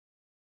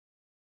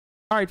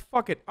All right,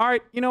 fuck it. All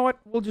right, you know what?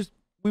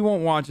 We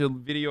won't watch a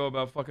video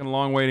about fucking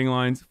long waiting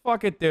lines.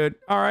 Fuck it, dude.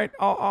 All right,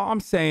 I'm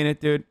saying it,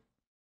 dude.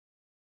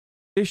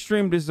 This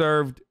stream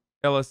deserved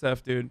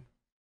LSF, dude.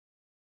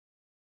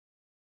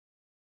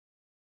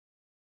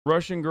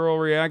 Russian girl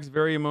reacts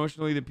very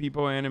emotionally to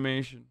Peepo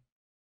animation.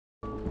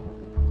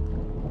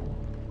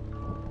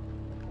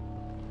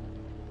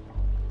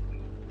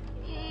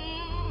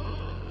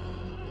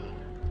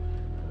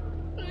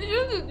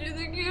 Что ты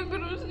такие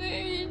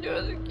грустные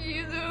видео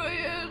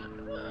скидываешь?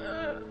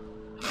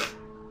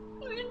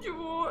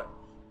 Ничего.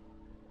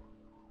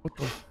 What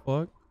the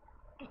fuck?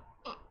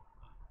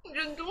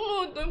 Я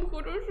думала, там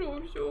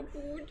хорошо все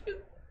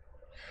будет.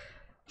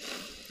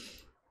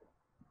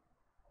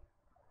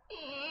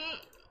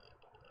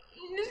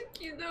 Не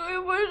скидывай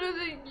больше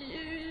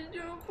такие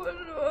видео,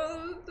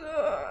 пожалуйста.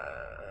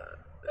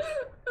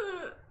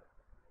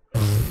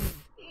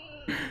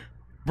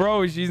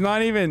 Bro, she's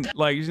not even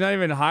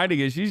hiding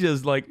it. She's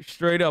just like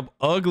straight up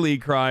ugly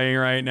crying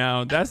right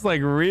now. That's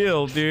like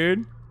real,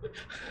 dude.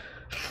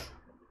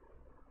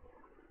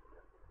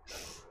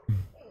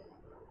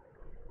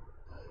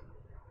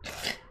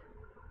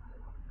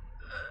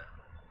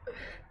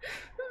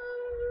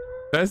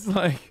 That's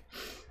like...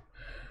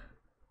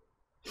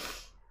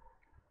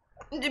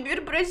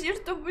 Теперь проси,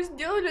 чтобы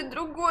сделали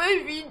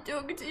другое видео,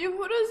 где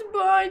его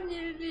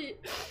разбанили.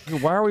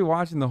 Why are we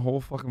watching the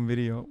whole fucking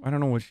video? I don't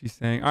know what she's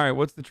saying. All right,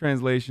 what's the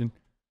translation?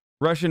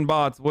 Russian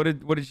bots. What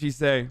did she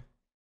say?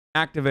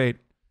 Activate.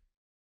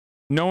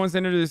 No one's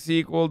entered the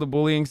sequel. The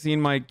bullying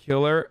scene might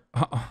kill her.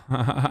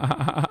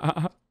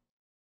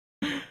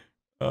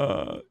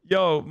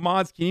 Yo,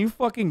 mods, can you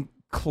fucking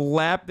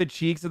clap the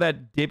cheeks of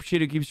that dipshit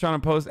who keeps trying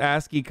to post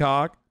ASCII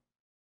cock?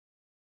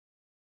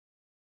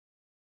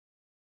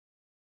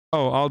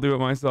 Oh, I'll do it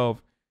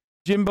myself.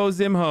 Jimbo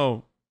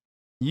Zimho,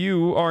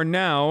 you are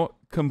now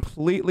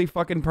completely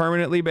fucking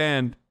permanently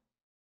banned.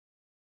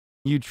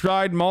 You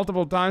tried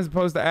multiple times to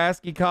post the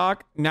ASCII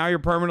cock. Now you're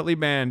permanently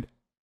banned.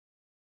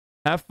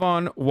 Have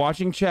fun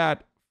watching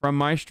chat from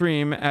my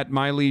stream at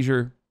my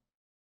leisure.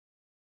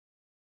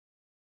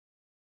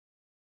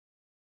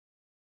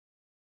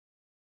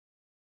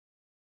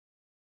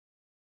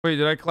 Wait,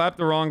 did I clap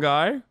the wrong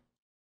guy?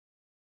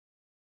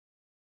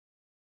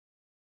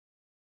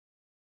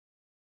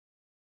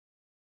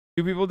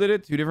 Two people did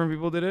it? Two different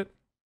people did it?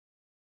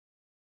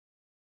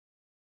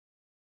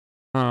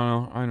 I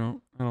don't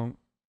know. I don't.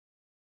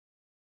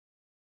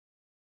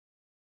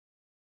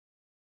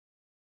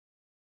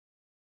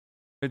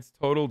 It's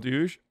total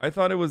douche. I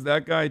thought it was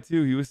that guy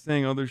too. He was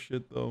saying other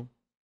shit though.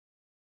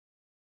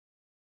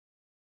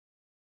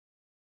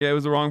 Yeah, it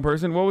was the wrong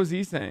person. What was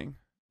he saying?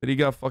 That he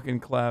got fucking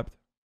clapped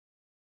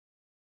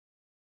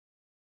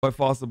by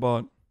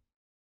Fossabot.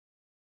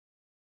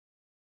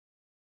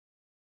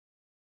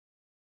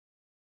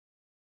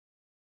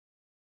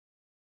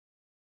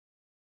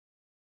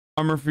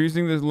 I'm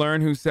refusing to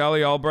learn who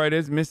Sally Albright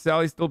is. Miss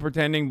Sally's still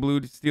pretending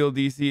Blue Steel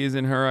DC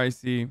isn't her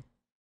IC.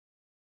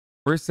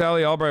 Where's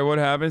Sally Albright? What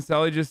happened?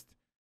 Sally just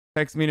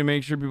texted me to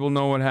make sure people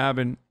know what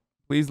happened.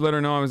 Please let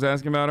her know I was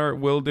asking about her.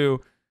 Will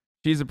do.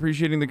 She's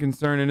appreciating the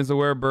concern and is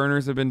aware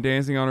burners have been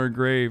dancing on her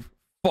grave.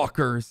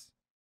 Fuckers.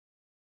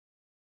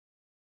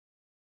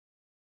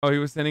 Oh, he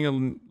was sending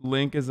a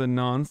link as a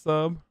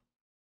non-sub?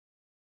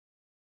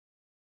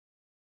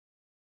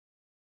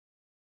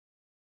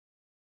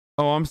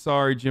 Oh, I'm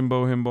sorry,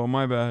 Jimbo Himbo.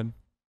 My bad.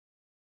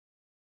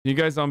 You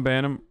guys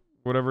unban him?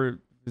 Whatever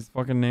his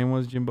fucking name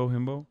was, Jimbo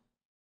Himbo?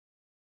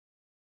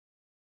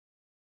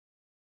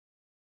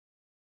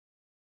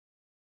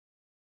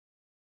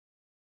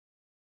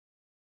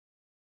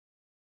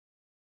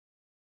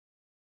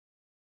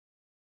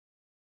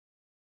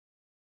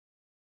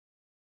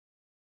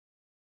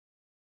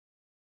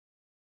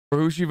 For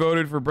who she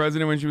voted for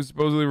president when she was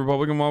supposedly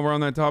Republican. While we're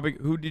on that topic,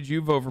 who did you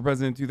vote for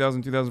president in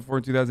 2000,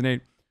 2004,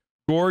 2008?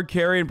 Gore,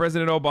 Kerry, and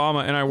President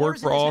Obama, and I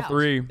worked for all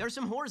three. There's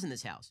some whores in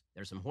this house.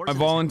 There's some whores. I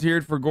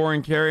volunteered for Gore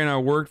and Kerry, and I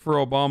worked for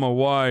Obama.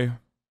 Why?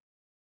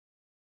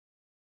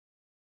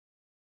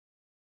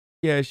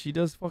 Yeah, she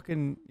does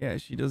fucking... Yeah,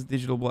 she does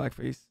digital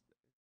blackface.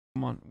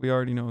 Come on, we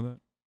already know that.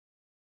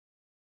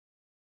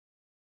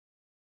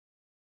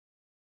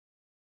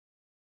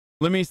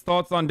 Limmy's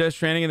thoughts on Death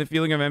Stranding and the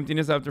feeling of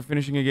emptiness after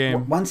finishing a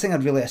game. One thing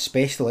I'd really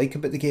especially like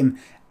about the game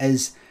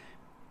is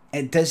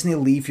it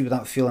doesn't leave you with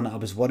that feeling that I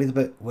was worried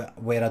about,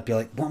 where I'd be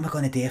like, what am I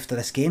going to do after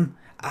this game?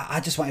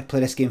 I just want to play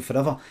this game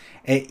forever.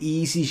 It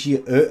eases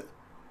you out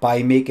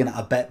by making it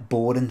a bit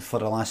boring for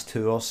the last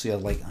 2 hours, so you're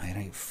like,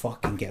 alright,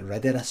 fucking get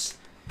rid of this.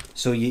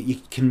 So you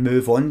can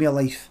move on with your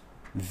life.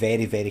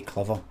 Very, very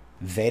clever.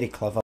 Very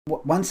clever.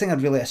 One thing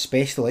I'd really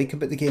especially like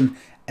about the game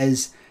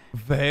is...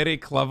 Very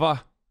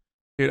clever.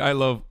 Dude, I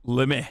love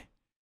Limmy.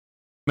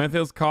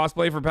 Menthil's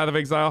cosplay for Path of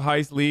Exile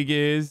Heist League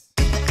is...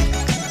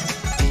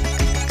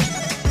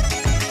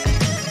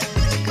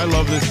 I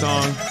love this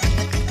song.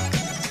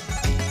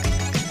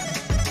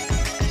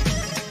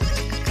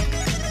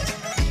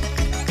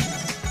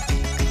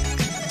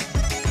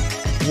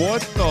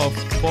 What the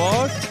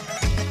fuck?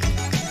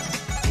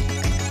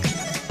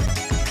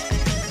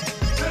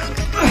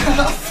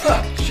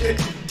 Fuck, shit.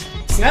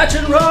 Snatch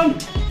and run!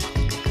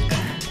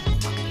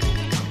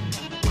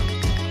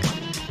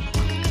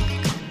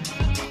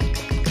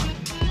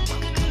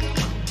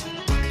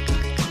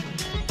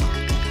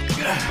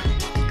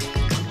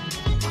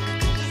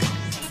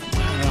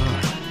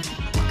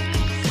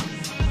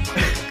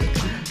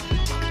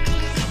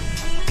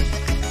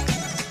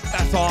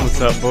 That's awesome.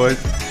 What's up,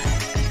 boys?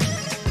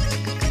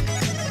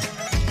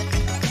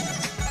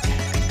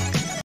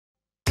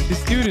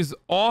 This dude is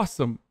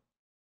awesome.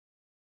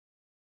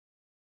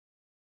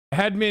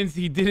 Headmans,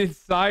 he did it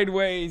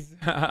sideways.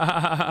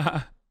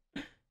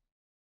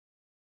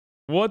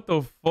 What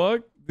the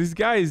fuck? This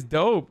guy is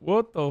dope.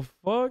 What the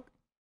fuck?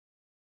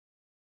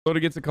 Soda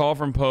gets a call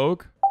from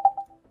Poke.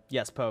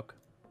 Yes, Poke.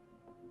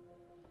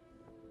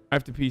 I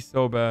have to pee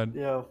so bad.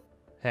 Yo.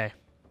 Hey.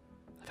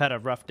 I've had a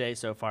rough day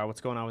so far.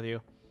 What's going on with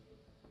you?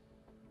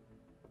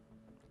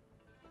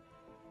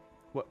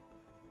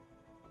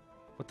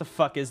 What the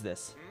fuck is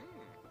this?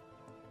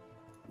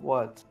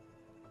 What?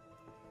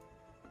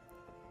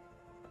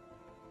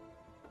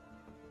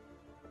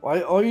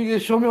 Why? Oh, you gonna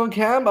show me on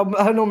cam?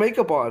 I have no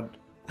makeup on.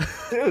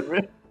 Dude,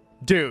 really?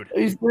 Dude.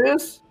 Are you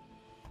serious?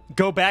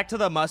 Go back to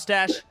the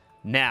mustache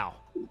now.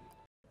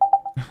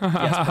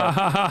 Yes,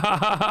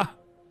 Poke.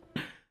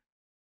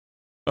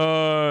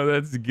 Oh,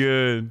 that's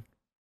good.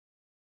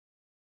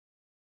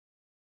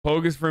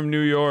 Poke is from New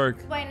York.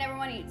 That's why I never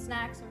want to eat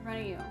snacks in front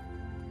of you.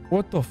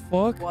 What the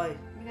fuck? Why?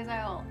 Because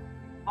I'll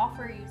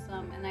offer you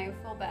some and I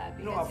feel bad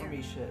You because don't offer you're...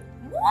 me shit.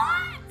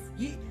 What?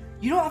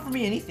 You don't offer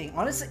me anything.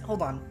 Honestly,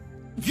 hold on.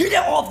 You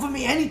didn't offer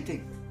me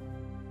anything.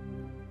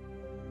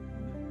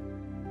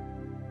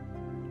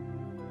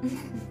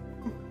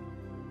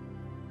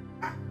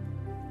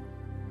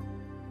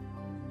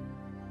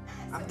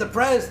 I'm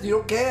depressed. You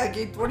don't care? I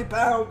gained 20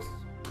 pounds.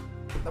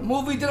 The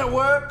movie didn't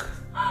work.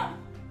 Oh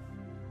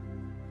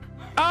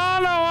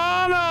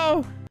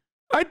no!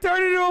 I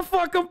turned into a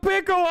fucking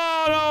pickle,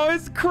 oh no!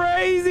 It's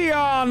crazy,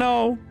 oh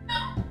no!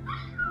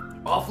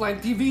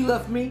 Offline TV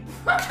left me.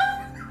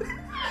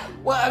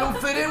 What? I don't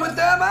fit in with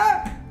them,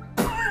 huh?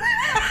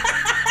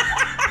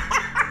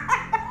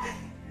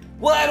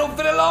 What? I don't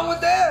fit along with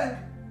them.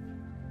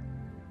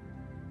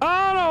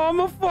 Oh no! I'm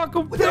a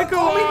fucking Well, don't pickle,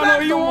 call me oh no!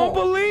 back You no won't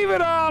more. believe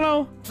it, oh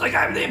no! It's like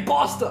I'm the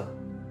imposter.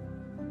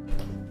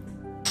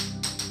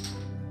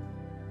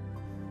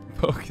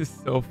 Poke is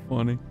so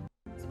funny.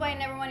 That's why I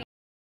never want to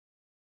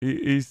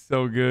He's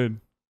so good.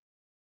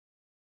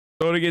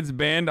 Soda gets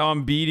banned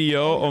on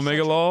BDO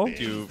Omega Lol.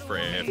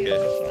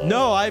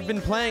 No, I've been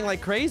playing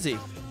like crazy.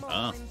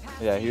 Oh.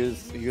 Yeah, he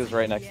was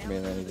right next to me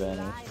and then he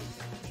vanished.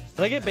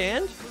 Did I get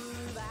banned?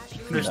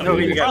 There's No,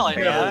 you got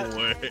no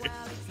way.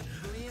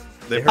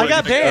 I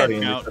got banned.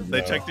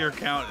 They checked your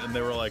account and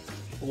they were like,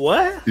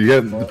 What?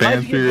 You got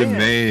banned for your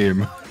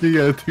name. You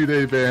got a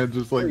 2-day ban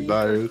just like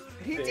Dires.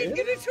 He did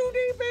get a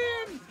 2-day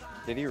ban!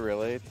 Did he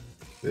really?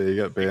 Yeah, he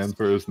got banned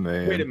for his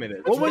name. Wait a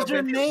minute. What was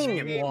your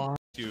name?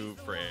 "You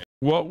Fran."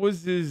 What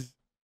was his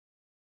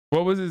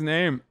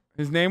name?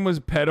 His name was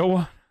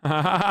Pedo.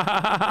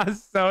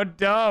 So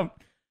dumb.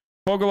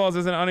 Pokeballs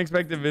is an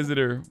unexpected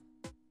visitor.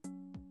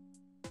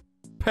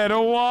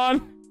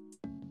 Pedowan.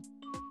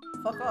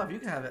 Fuck off. You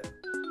can have it.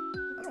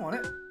 I don't want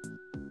it.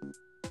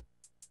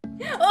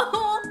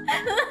 Oh,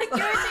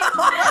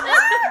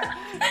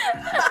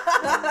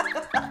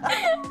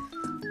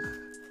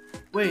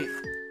 Wait.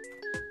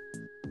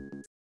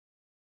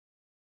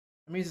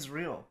 That means it's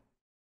real.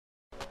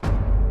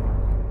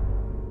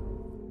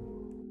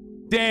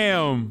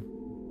 Damn.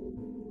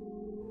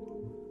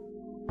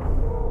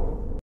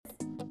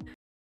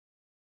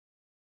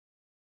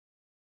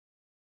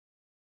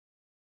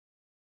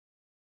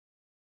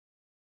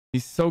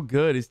 He's so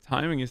good. His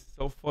timing is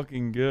so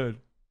fucking good.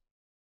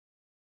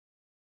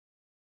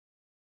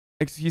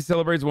 He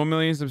celebrates 1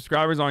 million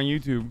subscribers on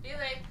YouTube.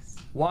 Felix,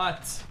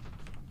 What?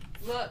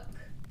 look.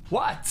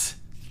 What?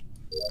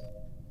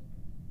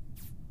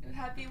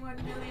 Happy 1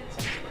 million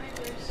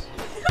subscribers.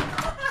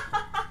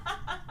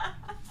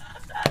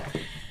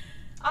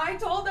 I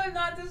told them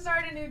not to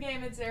start a new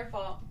game. It's their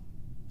fault.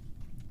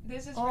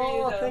 This is for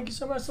you, though. Thank you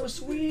so much. So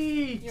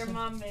sweet. Your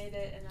mom made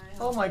it, and I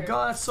helped Oh my her.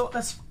 god,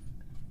 that's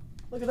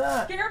look at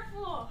that.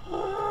 Careful.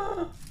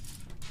 Oh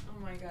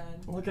my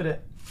god. Look at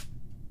it.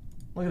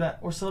 Look at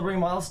that. We're celebrating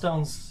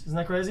milestones. Isn't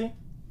that crazy?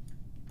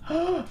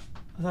 I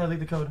thought I leaked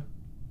the code.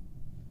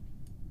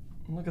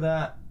 Look at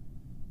that.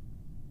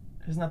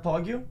 Isn't that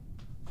Pogyu?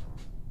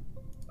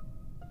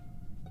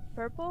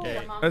 Purple? Okay.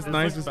 Your mom That's has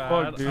nice it. as bad.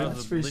 fuck, dude. I was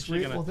That's pretty literally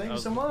sweet. gonna- Well, thank I you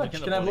was so much.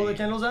 looking Can I at blow the Buddy.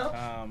 candles out?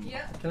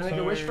 Yep. Can I make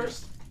a wish so-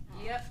 first?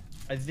 Yep.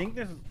 I think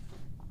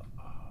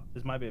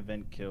this might be a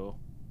vent kill.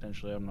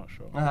 Potentially, I'm not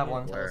sure. I have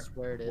one. Where?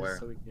 Where it is. Where?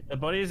 So we can... The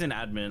buddy is in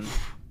admin.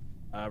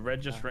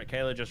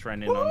 Kayla just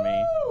ran in on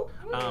me.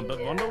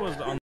 But Wanda was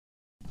on.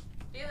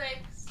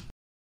 Felix.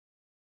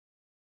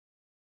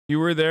 You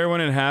were there when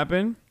it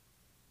happened?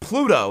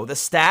 Pluto, the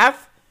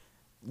staff,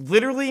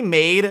 literally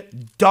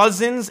made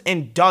dozens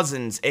and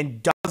dozens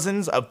and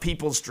dozens of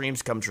people's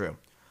dreams come true.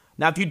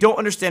 Now, if you don't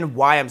understand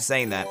why I'm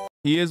saying that,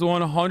 He is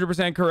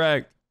 100%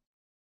 correct.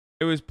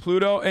 It was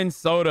Pluto and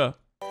Soda.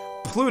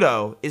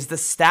 Pluto is the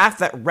staff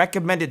that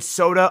recommended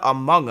Soda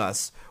Among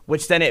Us,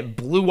 which then it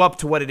blew up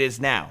to what it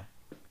is now.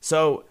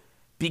 So,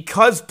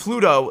 because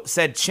Pluto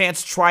said,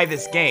 Chance, try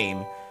this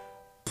game,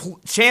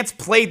 Chance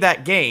played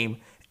that game,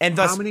 and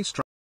thus... You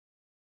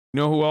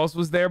know who else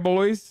was there,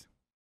 boys?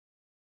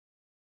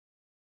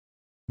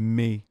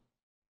 Me.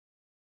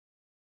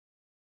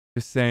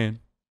 Just saying.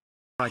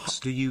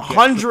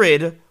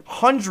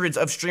 Hundreds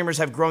of streamers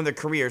have grown their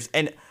careers,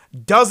 and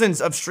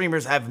dozens of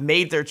streamers have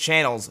made their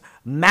channels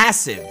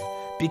massive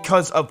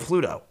because of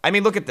Pluto. I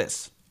mean, look at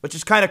this, which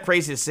is kind of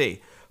crazy to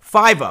see.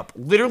 5up,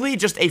 literally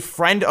just a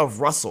friend of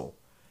Russell,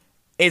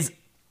 is...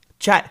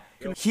 Chat,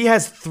 he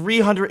has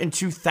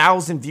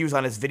 302,000 views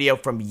on his video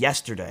from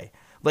yesterday.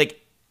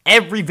 Like,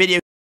 every video...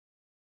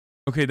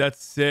 Okay,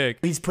 that's sick.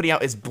 He's putting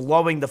out is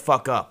blowing the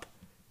fuck up.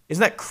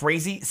 Isn't that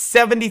crazy?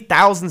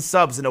 70,000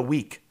 subs in a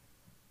week.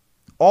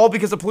 All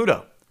because of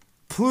Pluto.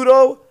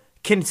 Pluto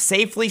can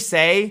safely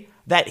say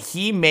that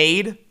he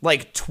made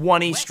like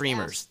 20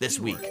 streamers this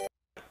week.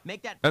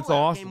 That's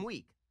awesome.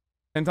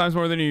 10 times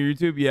more than your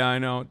YouTube? Yeah, I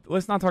know.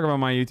 Let's not talk about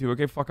my YouTube,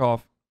 okay? Fuck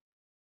off.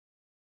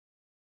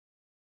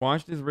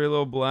 Watch this real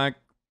little black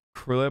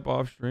clip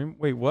off stream.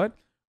 Wait, what?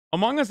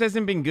 Among Us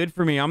hasn't been good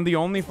for me. I'm the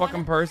only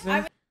fucking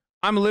person.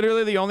 I'm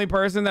literally the only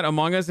person that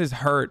Among Us has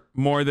hurt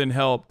more than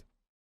helped.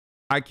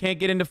 I can't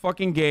get into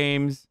fucking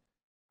games.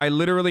 I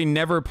literally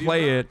never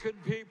play it.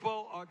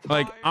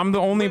 Like, I'm the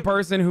only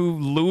person who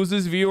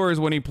loses viewers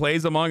when he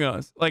plays Among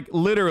Us. Like,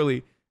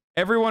 literally.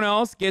 Everyone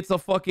else gets a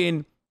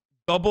fucking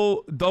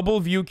double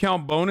view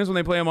count bonus when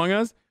they play Among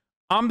Us.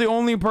 I'm the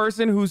only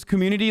person whose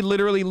community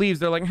literally leaves.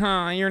 They're like,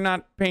 huh, you're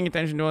not paying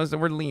attention to us,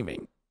 and we're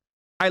leaving.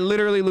 I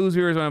literally lose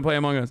viewers when I play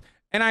Among Us.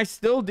 And I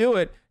still do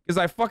it because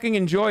I fucking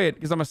enjoy it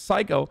because I'm a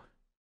psycho.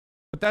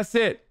 But that's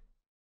it.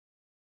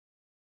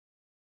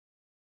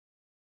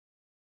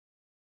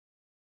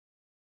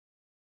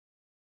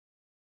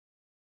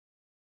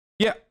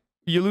 Yeah,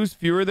 you lose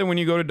fewer than when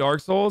you go to Dark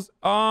Souls.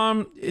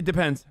 It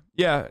depends.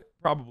 Yeah,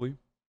 probably.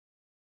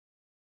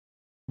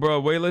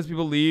 Bro, way less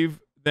people leave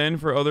than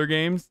for other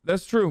games.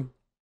 That's true.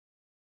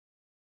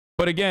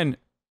 But again,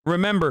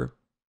 remember,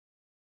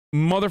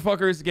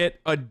 motherfuckers get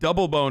a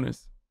double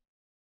bonus.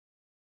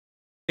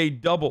 A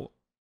double.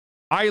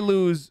 I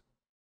lose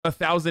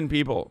 1,000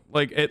 people,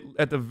 like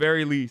at the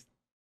very least.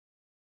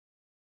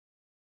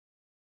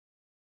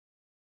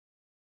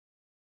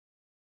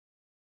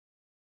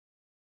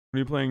 What are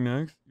you playing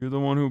next? You're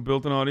the one who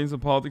built an audience of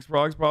politics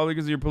frogs, probably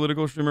because you're a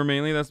political streamer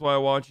mainly. That's why I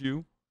watch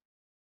you.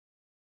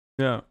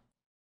 Yeah.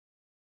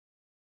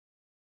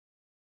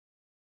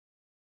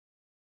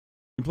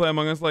 You play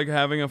Among Us like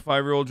having a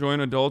 5-year-old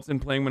join adults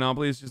and playing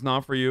Monopoly is just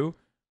not for you.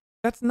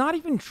 That's not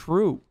even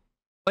true.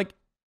 Like,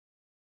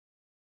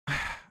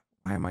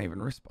 why am I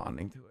even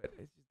responding to it?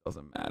 It just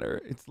doesn't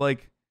matter. It's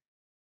like,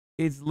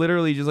 it's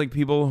literally just like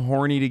people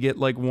horny to get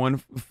like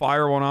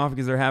fire one off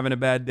because they're having a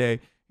bad day.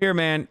 Here,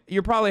 man,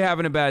 you're probably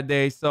having a bad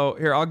day, so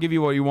here, I'll give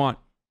you what you want.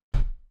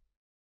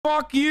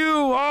 Fuck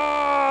you!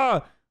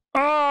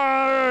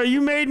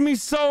 You made me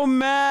so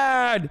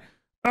mad!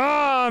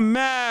 I'm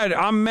mad.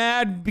 I'm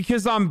mad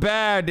because I'm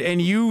bad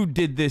and you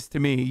did this to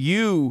me.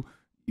 You,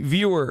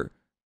 viewer,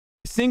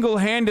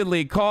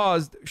 single-handedly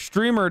caused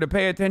streamer to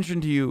pay attention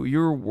to you.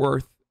 You're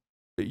worth,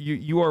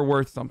 you are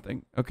worth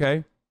something,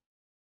 okay?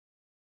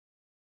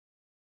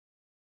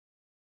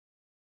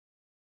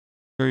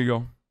 There you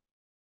go.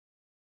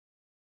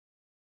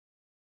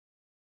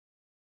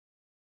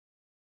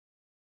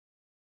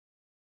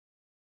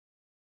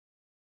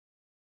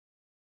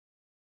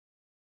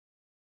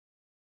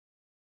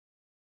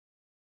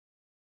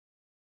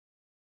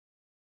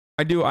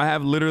 I do. I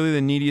have literally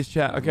the neediest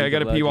chat. Okay, I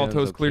gotta pee while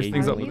Toast clears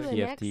things up. Are you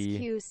and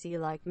XQC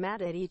like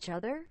mad at each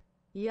other?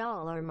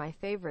 Y'all are my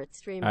favorite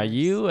streamers. Are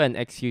you and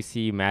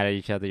XQC mad at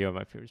each other? You're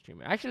my favorite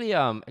streamer. Actually,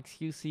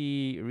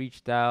 XQC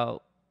reached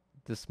out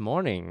this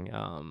morning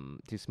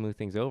to smooth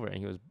things over, and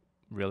he was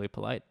really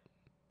polite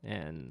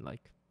and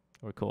like,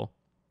 we're cool.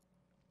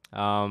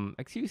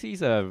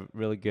 XQC's a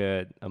really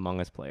good Among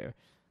Us player.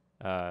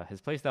 His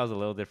playstyle is a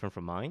little different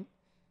from mine,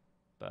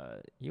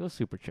 but he was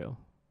super chill.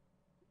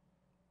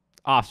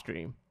 Off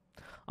stream.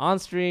 On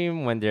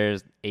stream, when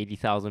there's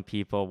 80,000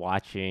 people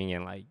watching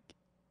and like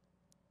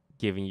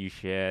giving you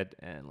shit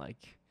and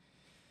like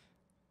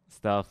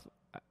stuff,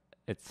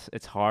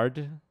 it's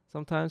hard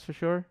sometimes for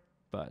sure,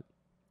 but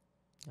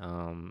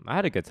I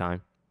had a good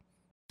time.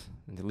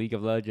 In the League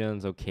of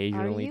Legends,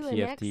 occasionally TFT. Are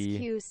you and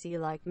XQC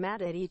like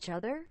mad at each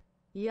other?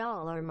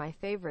 Y'all are my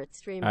favorite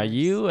streamers. Are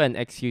you and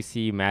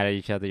XQC mad at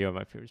each other? You're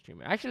my favorite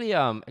streamer. Actually,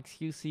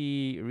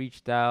 XQC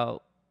reached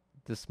out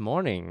this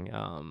morning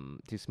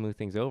to smooth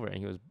things over, and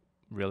he was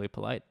really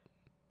polite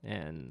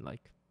and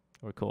like,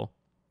 we're cool.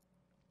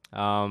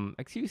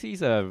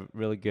 XQC's a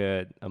really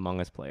good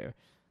Among Us player.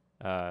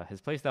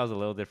 His playstyle is a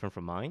little different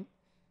from mine,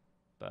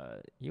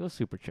 but he was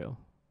super chill.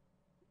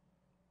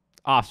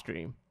 Off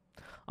stream.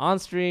 On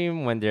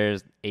stream, when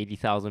there's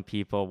 80,000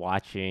 people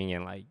watching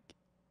and like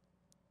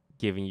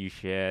giving you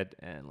shit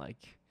and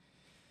like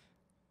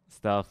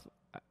stuff,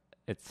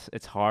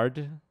 it's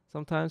hard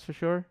sometimes for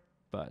sure.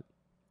 But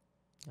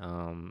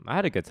I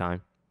had a good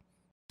time.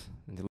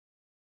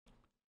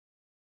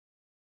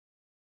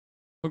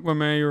 Look, my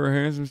man, you were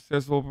handsome,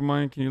 successful,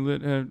 open-minded. Can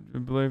you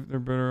believe they're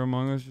better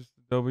among us? Just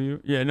a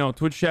W. Yeah, no.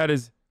 Twitch chat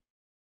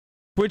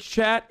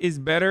is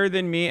better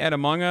than me at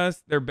Among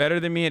Us. They're better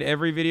than me at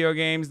every video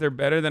games. They're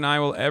better than I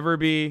will ever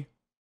be.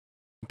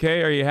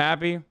 Okay, are you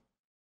happy?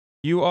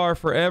 You are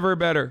forever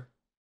better.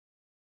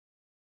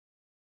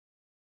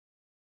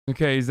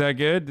 Okay, is that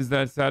good? Does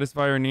that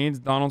satisfy your needs?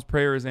 Donald's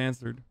prayer is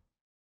answered.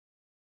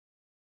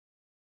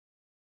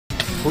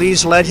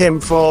 Please let him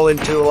fall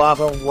into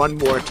lava one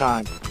more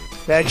time.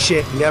 That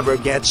shit never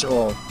gets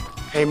old.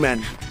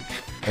 Amen.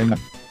 Amen.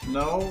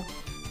 No.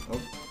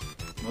 Oh,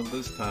 not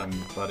this time,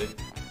 buddy.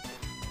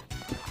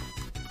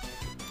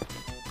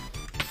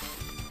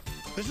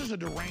 This is a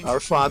deranged. Our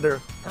Father.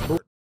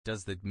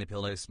 Does the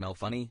pillow smell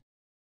funny?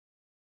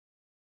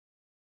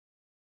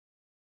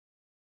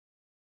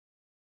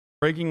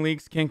 Breaking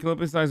leaks. Can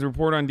Clipicize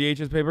report on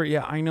DHS paper?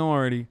 Yeah, I know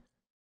already.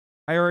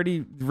 I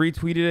already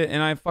retweeted it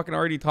and I fucking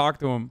already talked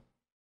to him.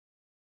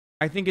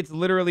 I think it's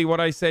literally what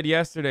I said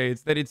yesterday.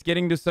 It's that it's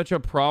getting to such a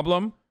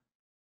problem.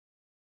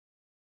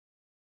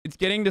 It's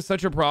getting to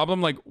such a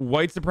problem. Like,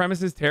 white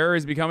supremacist terror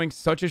is becoming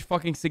such a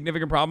fucking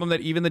significant problem that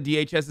even the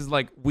DHS is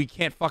like, we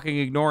can't fucking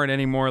ignore it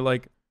anymore.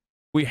 Like,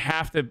 we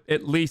have to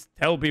at least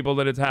tell people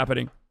that it's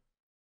happening.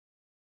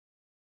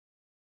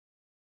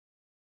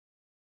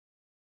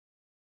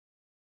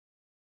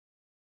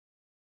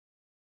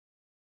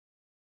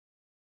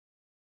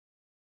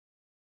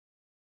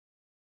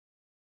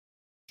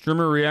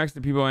 Streamer reacts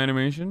to people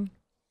animation.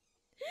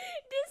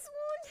 This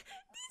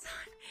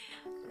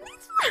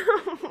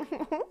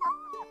one.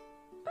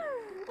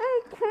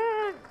 I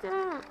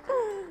can't.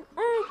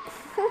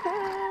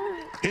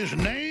 His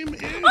name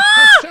is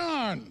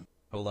Hasan.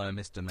 Hello,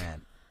 Mr.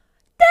 Man.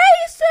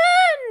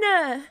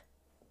 Jason!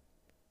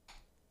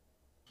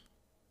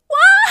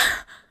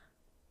 What?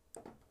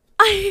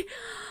 I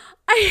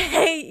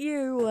hate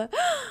you.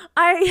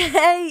 I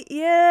hate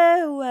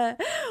you.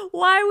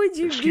 Why would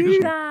you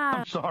do that?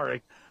 I'm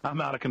sorry. I'm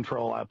out of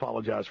control. I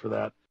apologize for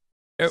that.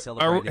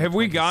 Have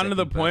we gotten to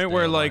the point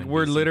where like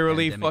we're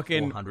literally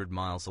fucking 400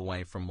 miles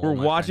away from we're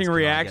watching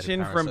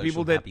reaction from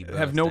people that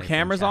have no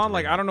cameras on?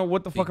 Like, I don't know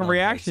what the fucking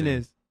reaction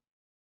is.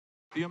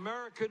 The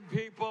American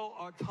people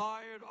are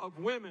tired of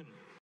women.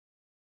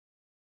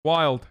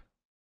 Wild.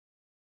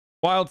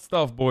 Wild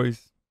stuff,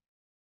 boys.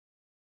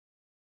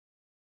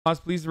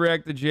 Please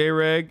react to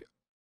J-Reg.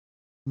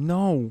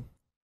 No.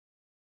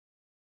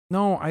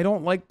 No, I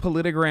don't like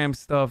politogram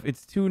stuff.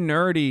 It's too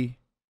nerdy.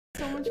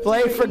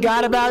 Blake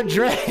forgot about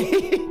Dre.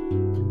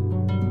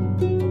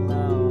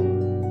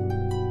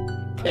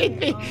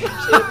 This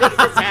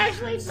is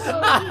actually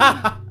so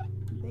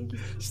cute.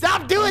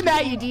 Stop doing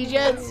that, you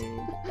DJs.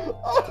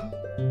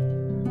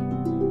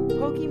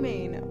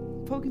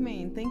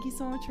 Pokimane, thank you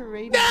so much for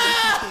rating. No!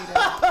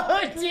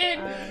 Dude,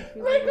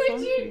 look what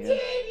you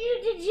did, you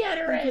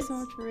degenerate. Thank you so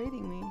much for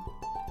rating me.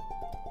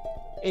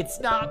 It's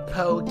not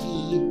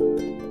Pokey.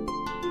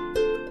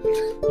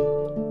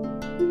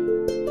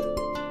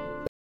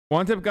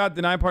 One Tip got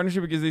denied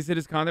partnership because they said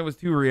his content was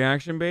too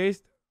reaction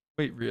based.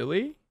 Wait,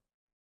 really?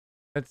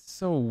 That's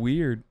so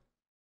weird.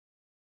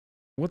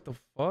 What the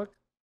fuck?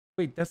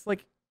 Wait, that's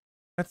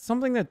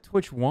something that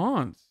Twitch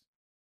wants.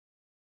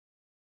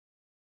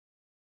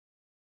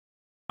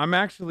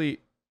 It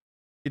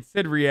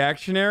said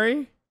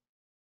reactionary?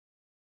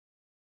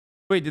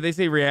 Wait, did they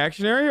say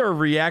reactionary or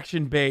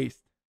reaction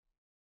based?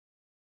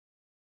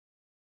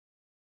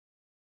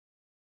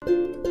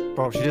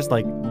 Bro, she just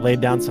like laid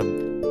down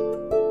some.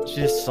 She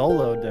just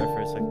soloed there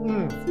for a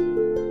second.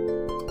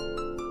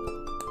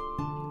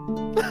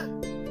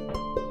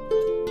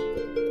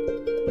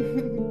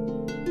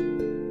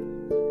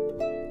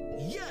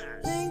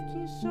 Thank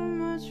you so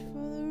much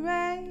for the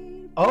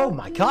rain. Oh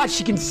my god,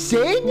 she can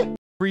sing?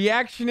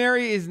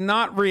 Reactionary is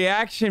not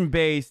reaction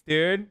based,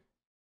 dude.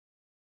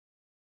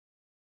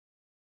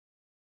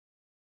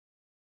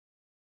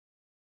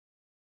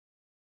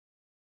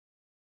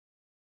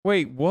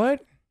 Wait,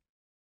 what?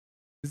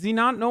 Does he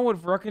not know what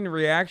fucking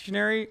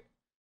reactionary?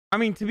 I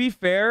mean, to be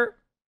fair,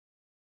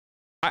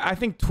 I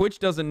think Twitch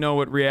doesn't know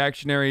what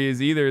reactionary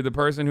is either. The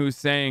person who's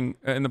saying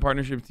in the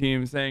partnership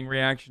team saying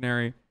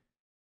reactionary.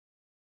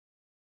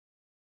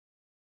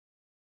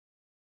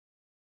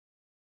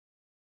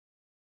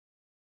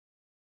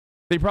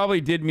 They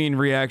probably did mean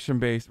reaction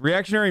based.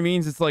 Reactionary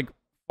means it's like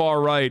far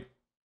right,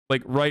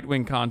 like right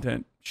wing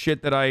content.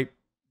 Shit that I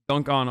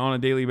dunk on a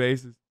daily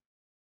basis.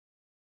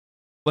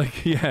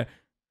 Like, yeah.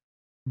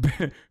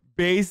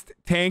 Based,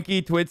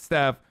 tanky Twitch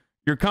staff.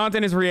 Your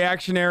content is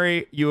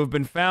reactionary. You have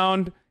been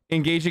found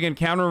engaging in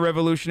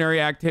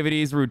counter-revolutionary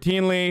activities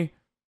routinely.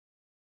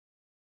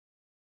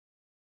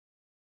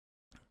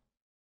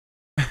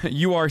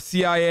 You are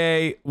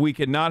CIA. We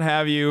cannot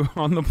have you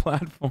on the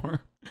platform.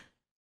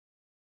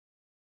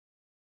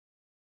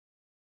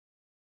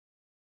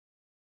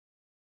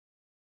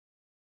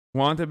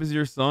 Wantip is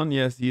your son?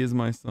 Yes, he is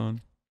my son.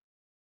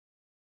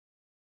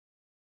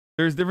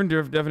 There's different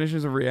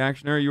definitions of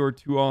reactionary. You are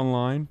too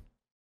online.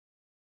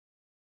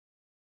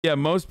 Yeah,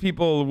 most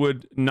people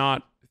would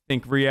not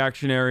think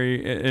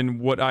reactionary in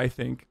what I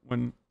think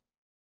when...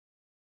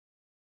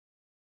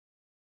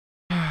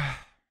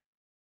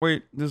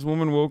 Wait, this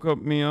woman woke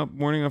me up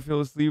morning. I fell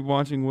asleep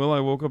watching Will. I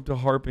woke up to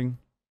harping.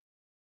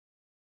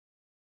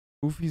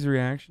 Goofy's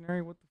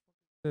reactionary? What the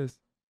fuck is this?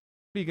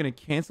 Are you gonna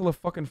cancel a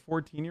fucking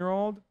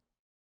 14-year-old?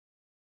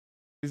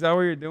 Is that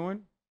what you're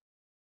doing?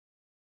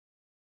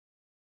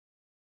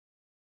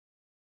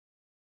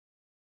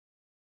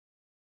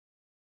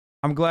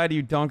 I'm glad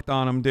you dunked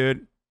on him,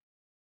 dude.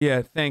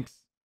 Yeah, thanks.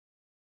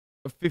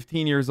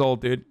 15 years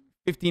old, dude.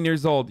 15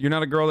 years old. You're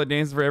not a girl that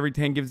dances for every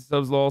 10 gives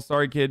subs, lol.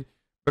 Sorry, kid.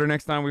 Better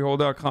next time we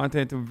hold out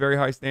content to very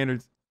high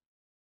standards.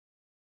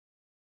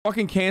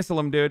 Fucking cancel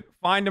him, dude.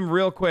 Find him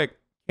real quick.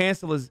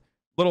 Cancel his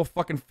little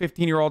fucking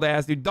 15-year-old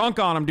ass, dude. Dunk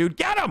on him, dude.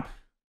 Get him!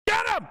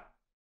 Get him!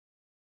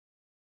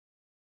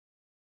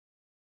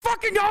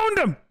 Fucking owned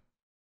him!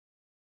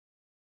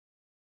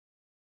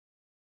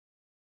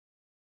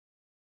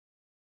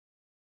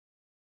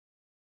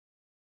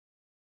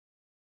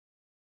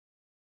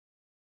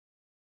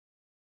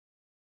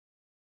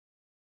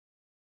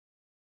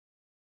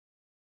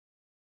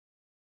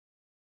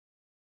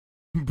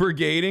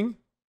 Brigading?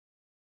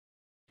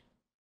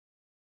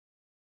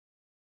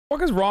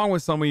 What is wrong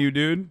with some of you,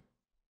 dude?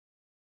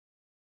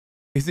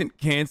 Isn't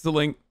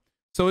canceling.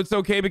 So it's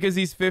okay because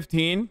he's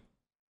 15?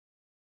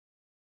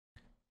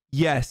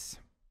 Yes.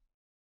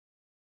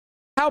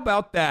 How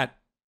about that?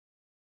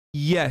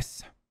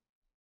 Yes.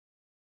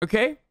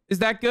 Okay? Is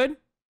that good?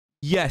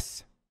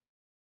 Yes.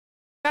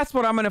 That's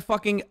what I'm gonna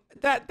fucking...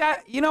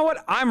 You know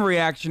what? I'm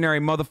reactionary,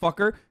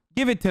 motherfucker.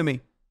 Give it to me.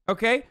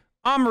 Okay?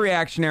 I'm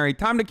reactionary.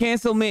 Time to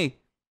cancel me.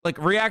 Like,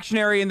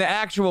 reactionary in the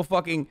actual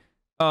fucking...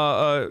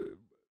 the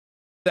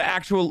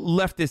actual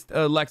leftist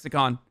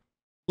lexicon.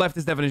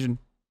 Leftist definition.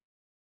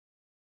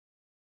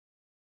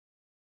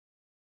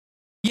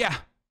 Yeah.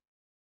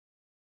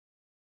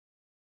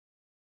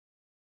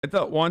 I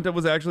thought Wanta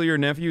was actually your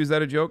nephew. Is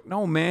that a joke?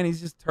 No, man.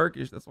 He's just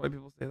Turkish. That's why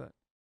people say that.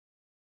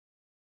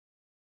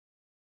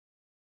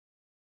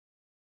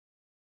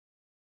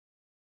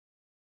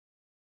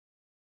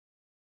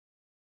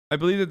 I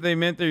believe that they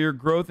meant that your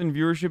growth in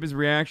viewership is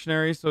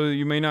reactionary, so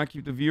you may not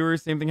keep the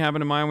viewers. Same thing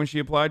happened to mine when she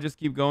applied. Just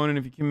keep going, and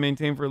if you can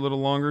maintain for a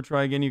little longer,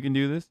 try again. You can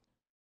do this.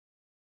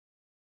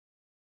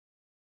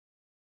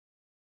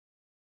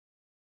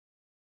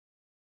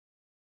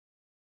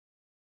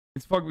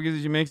 It's fucked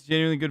because she makes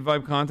genuinely good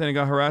vibe content and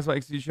got harassed by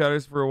XD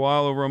shadows for a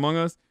while over Among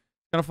Us.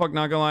 Kind of fucked,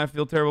 not gonna lie. I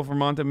feel terrible for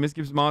Monta.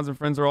 Misgives mods and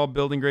friends are all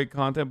building great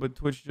content, but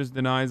Twitch just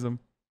denies them.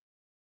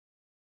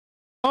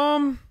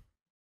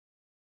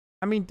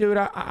 I mean, dude,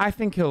 I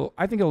think he'll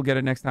get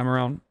it next time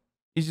around.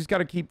 He's just got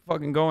to keep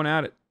fucking going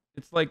at it.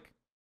 It's like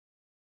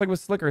with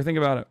Slicker. Think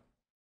about it.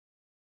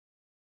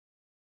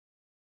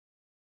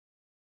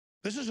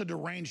 This is a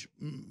deranged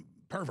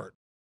pervert.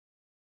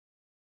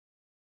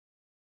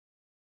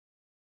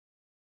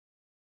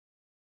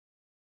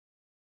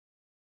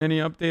 Any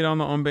update on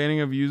the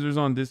unbanning of users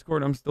on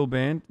Discord? I'm still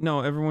banned. No,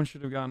 everyone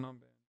should have gotten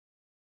unbanned.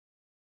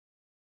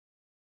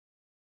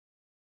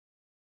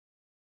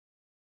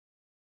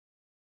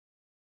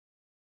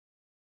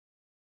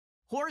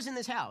 Whores in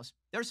this house.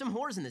 There's some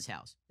whores in this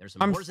house. There's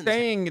some I'm whores in this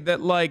house. saying that,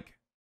 like,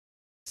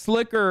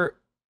 Slicker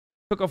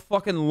took a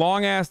fucking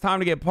long ass time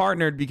to get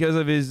partnered because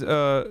of his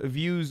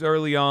views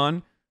early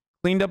on,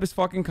 cleaned up his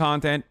fucking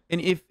content,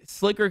 and if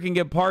Slicker can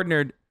get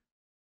partnered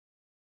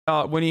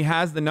when he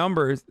has the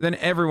numbers, then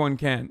everyone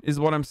can, is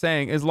what I'm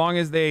saying, as long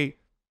as they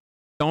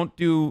don't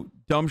do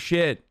dumb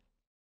shit.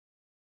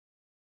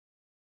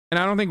 And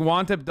I don't think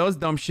Wantep does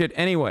dumb shit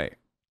anyway.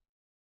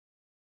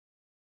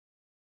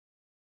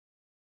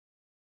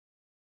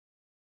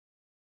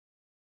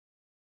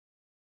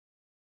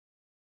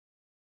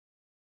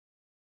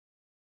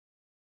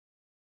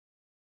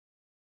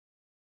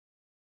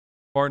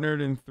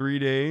 Partnered in 3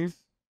 days.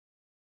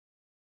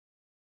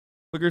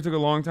 Flicker took a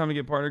long time to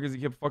get partnered because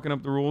he kept fucking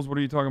up the rules. What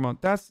are you talking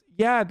about? That's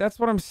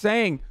what I'm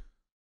saying.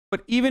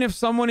 But even if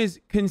someone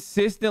is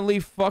consistently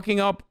fucking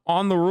up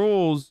on the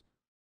rules,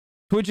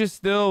 Twitch is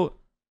still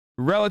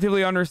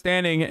relatively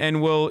understanding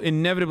and will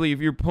inevitably, if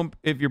you're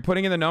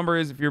putting in the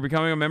numbers, if you're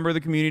becoming a member of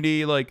the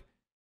community, like,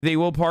 they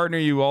will partner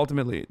you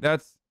ultimately.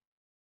 That's...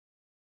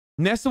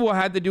 Nessawa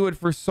had to do it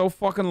for so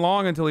fucking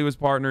long until he was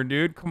partnered,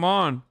 dude. Come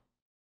on.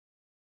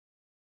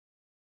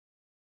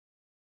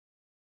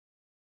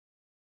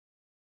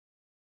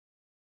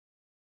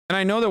 And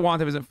I know that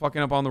Wantep isn't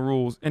fucking up on the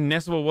rules, and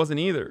Nessawa wasn't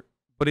either.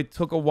 But it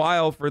took a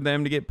while for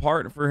them to get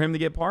for him to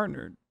get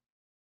partnered.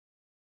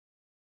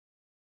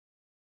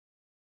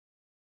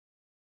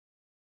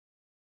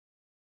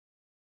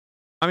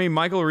 I mean,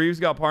 Michael Reeves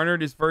got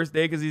partnered his first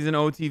day because he's an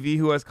OTV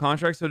who has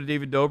contracts. So did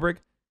David Dobrik.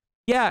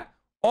 Yeah.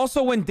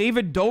 Also, when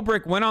David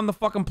Dobrik went on the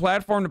fucking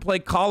platform to play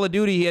Call of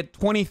Duty, he had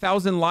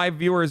 20,000 live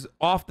viewers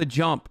off the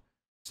jump.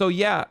 So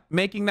yeah,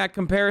 making that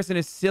comparison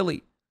is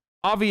silly.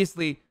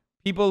 Obviously,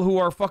 people who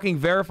are fucking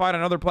verified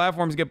on other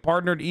platforms get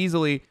partnered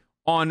easily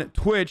on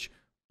Twitch,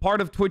 part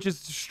of Twitch's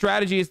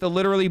strategy is to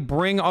literally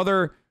bring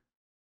other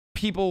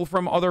people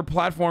from other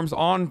platforms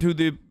onto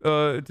the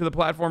to the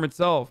platform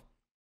itself.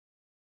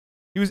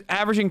 He was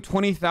averaging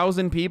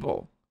 20,000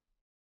 people.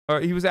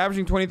 He was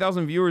averaging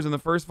 20,000 viewers in the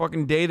first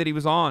fucking day that he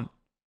was on.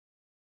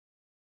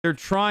 They're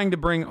trying to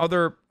bring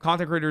other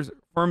content creators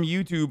from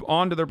YouTube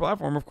onto their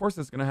platform. Of course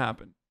that's going to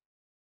happen.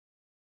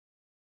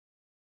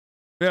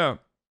 Yeah.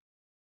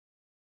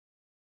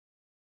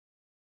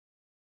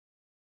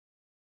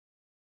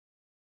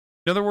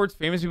 In other words,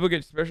 famous people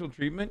get special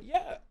treatment?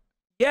 Yeah.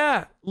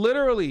 Yeah,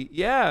 literally.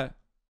 Yeah.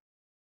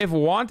 If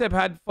Wantep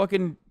had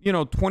fucking,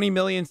 20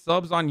 million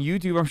subs on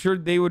YouTube, I'm sure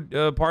they would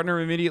partner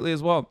immediately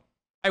as well.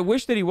 I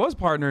wish that he was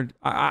partnered.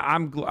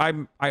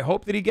 I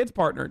hope that he gets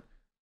partnered.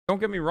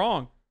 Don't get me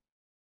wrong.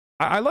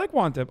 I like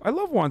Wantep. I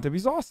love Wantep.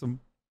 He's awesome.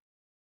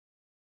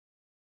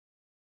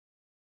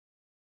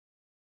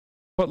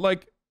 But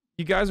like,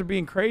 you guys are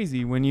being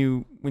crazy when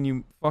you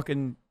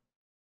fucking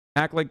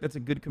act like that's a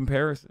good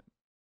comparison.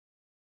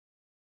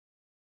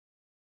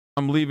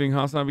 I'm leaving.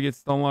 Hasanabi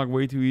gets stunlocked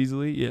way too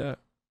easily. Yeah.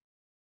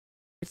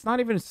 It's not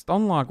even a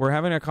stunlock. We're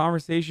having a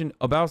conversation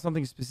about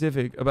something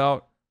specific,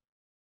 about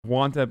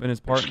Wantep and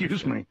his partner.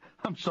 Excuse me.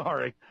 I'm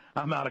sorry.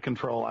 I'm out of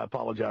control. I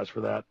apologize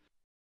for that.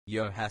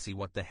 Yo, Hassie,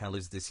 what the hell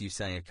is this? You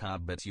say a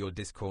card, but your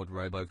Discord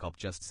Robocop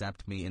just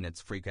zapped me and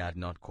it's freak out,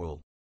 not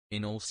cool.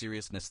 In all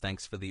seriousness,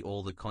 thanks for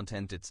all the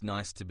content. It's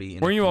nice to be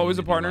in. Were you always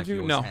a partner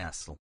too? No.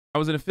 I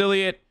was an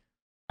affiliate.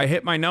 I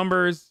hit my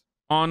numbers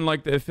on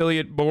like the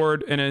affiliate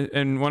board,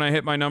 and when I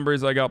hit my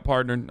numbers, I got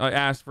partnered. I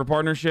asked for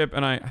partnership,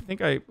 and I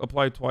think I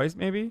applied twice,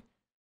 maybe,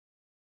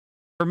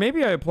 or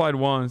maybe I applied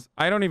once.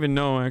 I don't even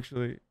know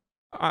actually.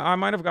 I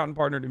might have gotten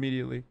partnered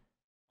immediately.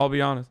 I'll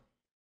be honest.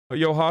 But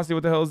yo, Hosty,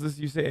 what the hell is this?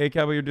 You say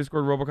ACAB, but your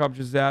Discord Robocop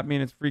just zapped me,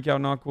 and it's freak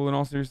out, not cool. In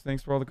all seriousness,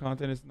 thanks for all the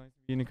content. It's nice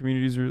to be in the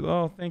communities.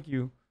 Oh, thank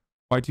you,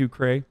 Y2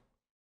 Cray.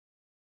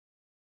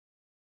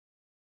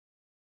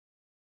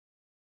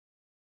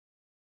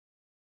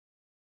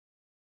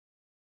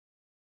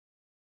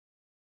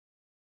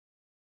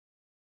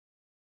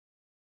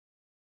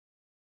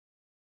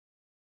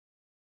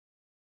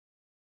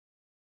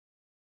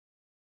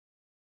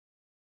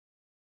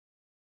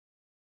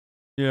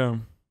 Yeah.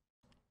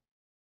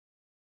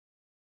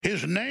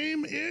 His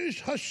name is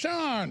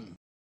Hasan.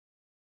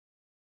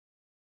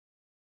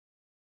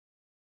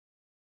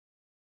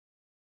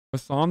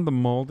 Hasan the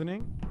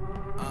Maldening?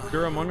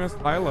 You're Among Us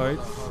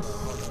highlights.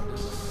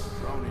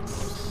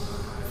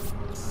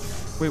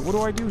 Wait, what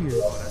do I do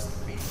here?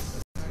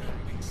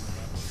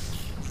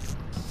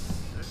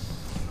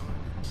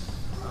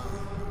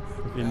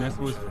 Okay,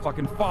 Nessa was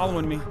fucking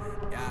following me.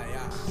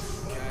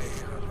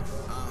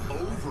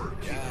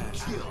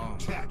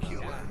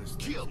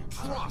 Kill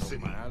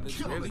Crossing,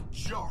 kill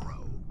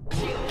Jaro. I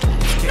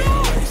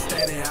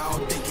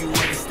don't think you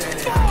understand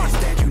it. I can't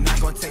stand you, not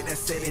gonna take that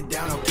sitting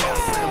down. Okay, I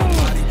slam my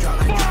body, drop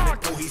like Johnny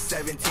Boo. He's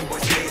 17, boy,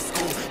 stay in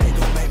school. Ain't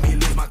gonna make me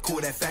lose my cool.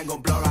 That fan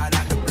gon' blow right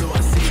out the blue. I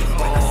see you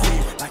when I see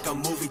you, like a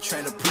movie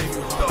trailer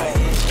preview. My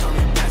head's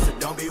coming back, so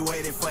don't be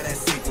waiting for that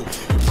sequel.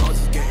 Your bones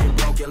is getting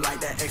broken like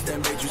that X that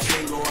made you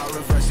single. I'll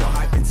reverse your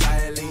hype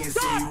entirely and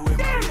see you in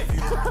my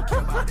review. I don't care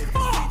about if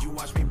you see you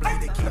watch me play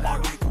the key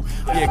like Riku.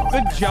 Yeah,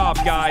 good job,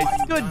 guys.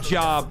 Good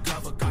job.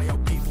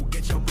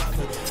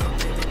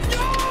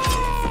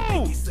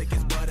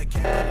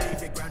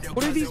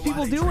 What are these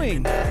people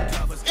doing?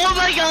 Oh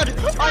my god!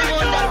 I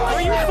won that!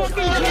 Are you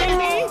fucking kidding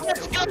me?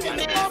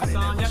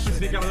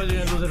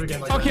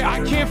 Okay,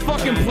 I can't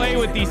fucking play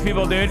with these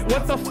people, dude.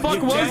 What the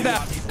fuck was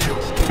that?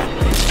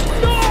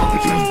 No!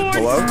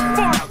 Hello?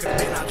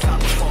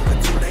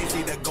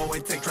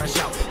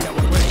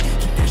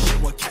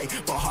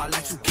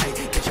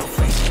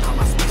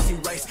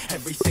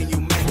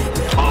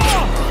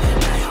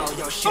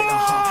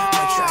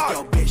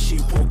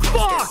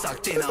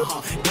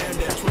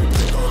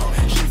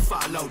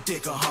 Follow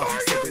dick her,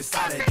 sip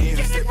inside of them,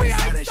 sip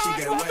inside and she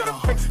get wet on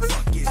her.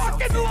 Fuck it,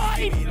 fucking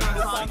life!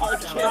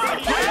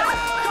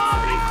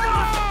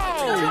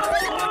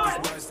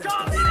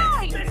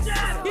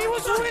 He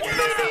was with me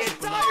the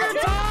entire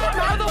time!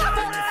 How the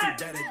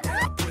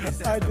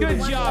fuck? Good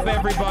job,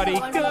 everybody.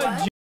 Good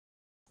job.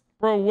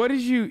 Bro, what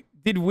did you...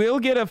 Did Will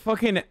get a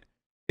fucking...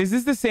 Is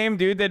this the same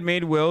dude that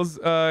made Will's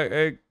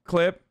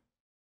clip?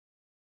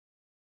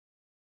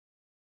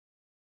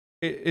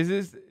 Is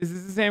this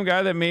the same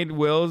guy that made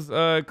Will's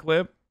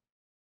clip?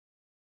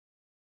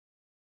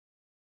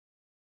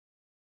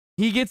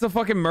 He gets a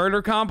fucking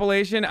murder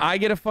compilation. I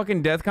get a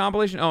fucking death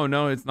compilation. Oh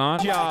no, it's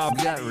not. Job.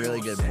 You got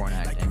really good porn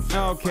acting.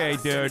 Okay,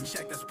 dude.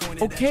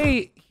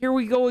 Okay, here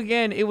we go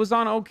again. It was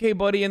on OK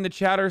Buddy and the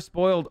chatter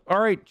spoiled. All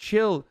right,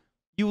 chill.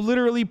 You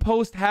literally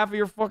post half of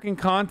your fucking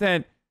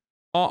content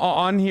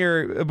on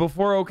here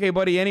before OK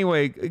Buddy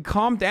anyway.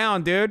 Calm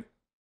down, dude.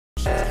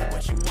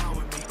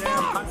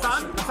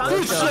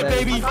 Good shit,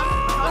 baby.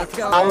 Let's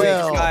go. I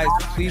will. Guys,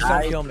 please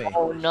don't kill me.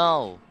 Oh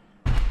no.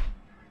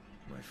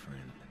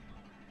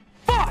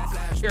 Fuck!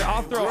 Here,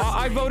 I'll throw.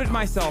 I voted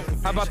myself.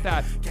 How about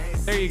that?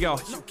 There you go.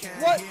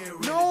 What?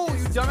 No,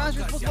 you dumbass.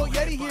 You're supposed to vote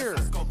Yeti here.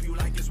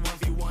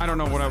 I don't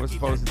know what I was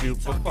supposed to do,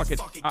 but fuck it.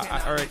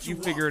 All right, you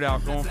figure it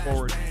out going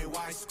forward.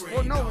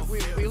 Well, no, we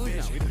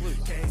lose now. We lose.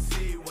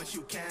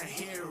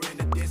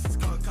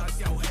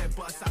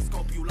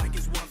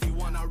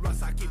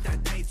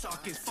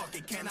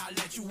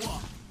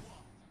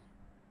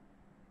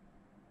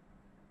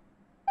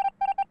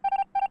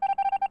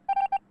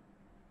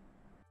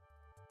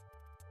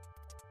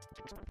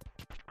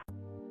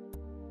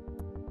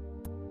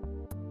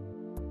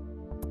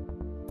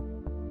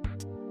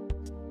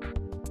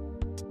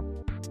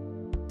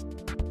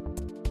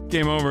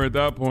 Game over at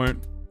that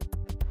point.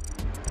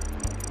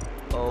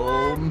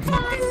 Oh my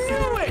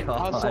God.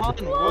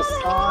 Hasan,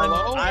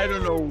 I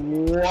don't know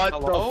what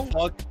the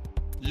fuck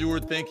you were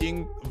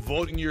thinking,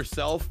 voting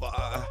yourself.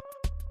 Oh,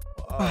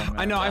 man,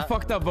 I know, I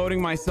fucked up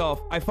voting myself.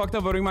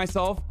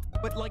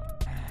 But like...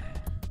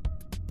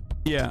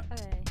 Yeah.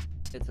 Okay.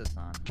 It's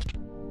Hasan.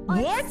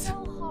 What? It's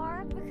so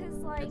hard because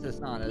like It's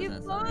Hasan, you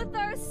isn't it? both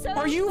are so.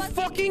 Are you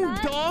fucking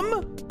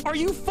dumb? Are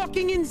you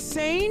fucking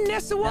insane,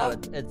 Nessawa?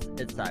 No,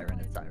 it's Siren.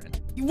 It's Siren.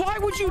 Why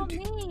would you do...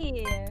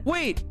 Me.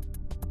 Wait.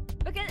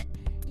 Because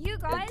you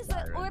guys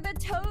are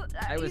the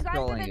I was you guys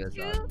trolling are you, the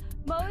two Hasan.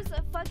 most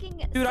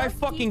fucking. Dude, I sus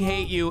fucking people.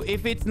 hate you.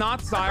 If it's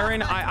not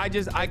Siren,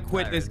 I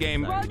quit this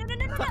game. Bro, no.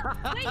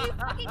 Wait, you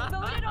fucking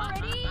voted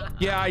already?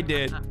 Yeah, I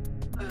did. No.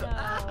 Shut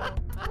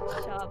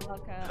up,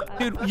 fucker.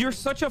 Dude, you're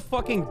such a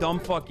fucking dumb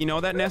fuck. You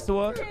know that,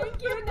 Nessawa?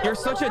 You're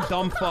such a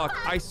dumb fuck.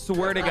 I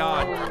swear to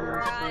God.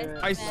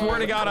 I swear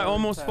to God, I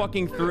almost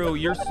fucking threw.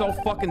 You're so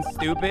fucking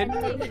stupid.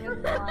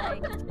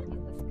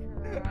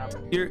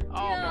 You're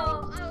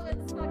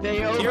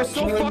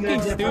so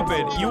fucking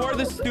stupid. You are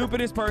the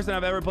stupidest person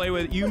I've ever played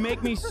with. You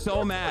make me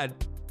so mad.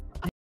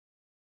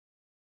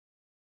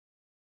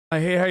 I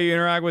hate how you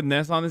interact with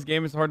Ness on this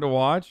game. It's hard to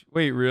watch.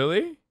 Wait,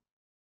 really?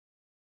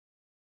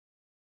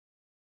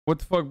 What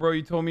the fuck, bro?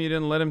 You told me you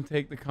didn't let him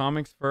take the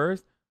comics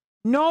first?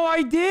 No,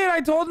 I did. I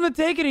told him to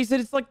take it. He said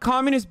it's like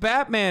communist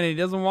Batman and he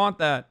doesn't want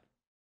that.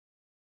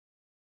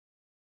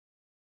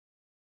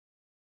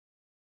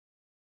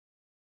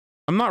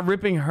 I'm not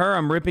ripping her.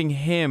 I'm ripping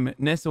him.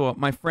 Nessawa,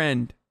 my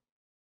friend.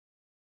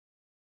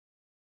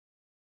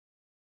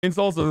 It's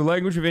also the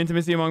language of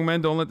intimacy among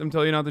men. Don't let them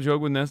tell you not to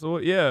joke with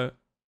Nessawa. Yeah.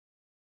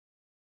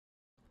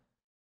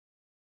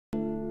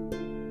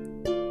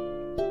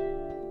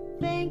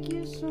 Thank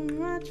you so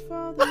much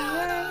for the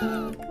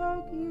way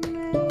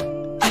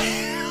Pokemon.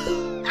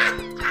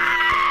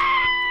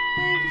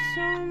 Thank you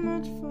so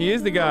much for He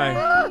is the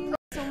guy.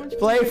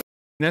 Play.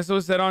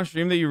 Nessawa said on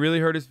stream that you really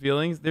hurt his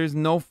feelings. There's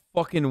no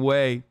fucking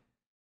way.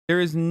 There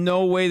is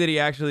no way that he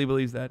actually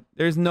believes that.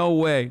 There's no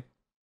way.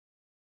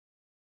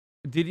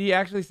 Did he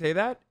actually say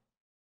that?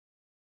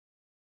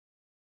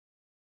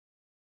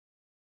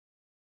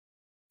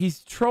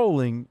 He's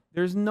trolling.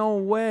 There's no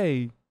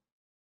way.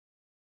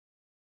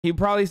 He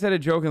probably said it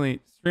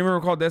jokingly. Streamer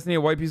called Destiny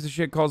a white piece of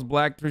shit, calls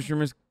black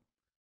streamers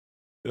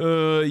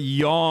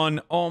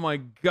yawn. Oh my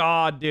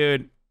God,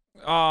 dude.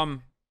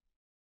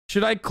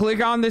 Should I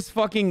click on this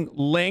fucking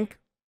link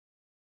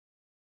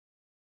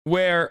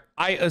where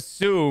I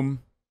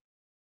assume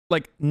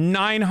like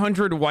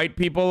 900 white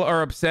people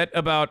are upset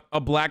about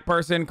a black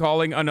person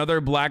calling another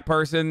black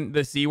person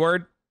the C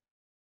word?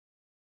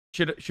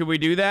 Should we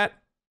do that?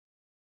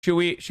 Should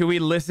we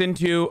listen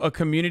to a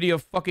community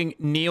of fucking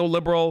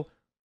neoliberal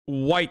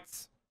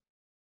whites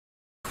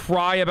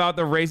cry about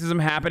the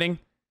racism happening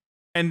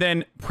and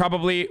then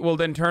probably will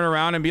then turn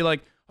around and be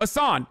like,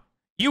 Hasan,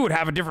 you would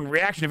have a different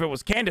reaction if it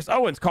was Candace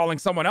Owens calling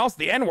someone else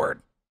the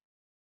N-word.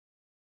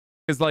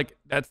 Because like,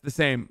 that's the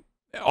same.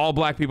 All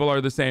black people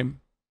are the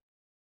same.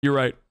 You're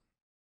right.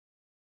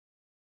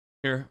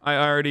 Here, I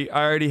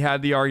already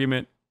had the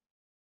argument,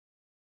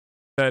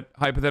 that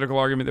hypothetical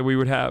argument that we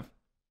would have.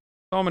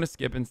 So I'm going to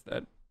skip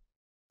instead.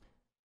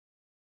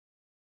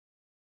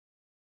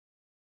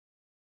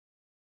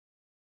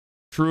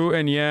 True,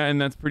 and yeah, and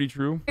that's pretty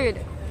true.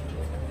 Dude.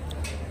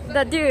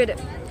 The dude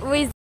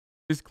with...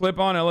 This clip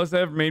on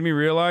LSF made me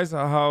realize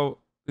how...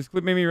 This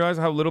clip made me realize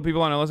how little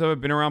people on LSF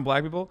have been around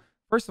black people.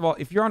 First of all,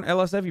 if you're on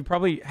LSF, you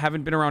probably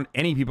haven't been around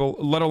any people,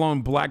 let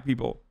alone black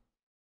people.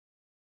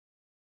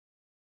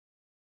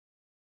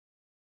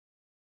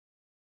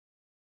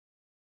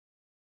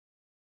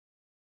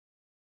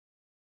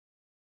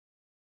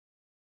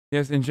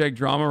 Yes, inject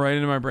drama right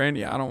into my brain.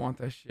 Yeah, I don't want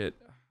that shit.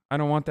 I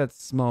don't want that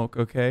smoke,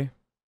 okay?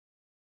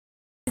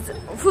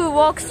 Who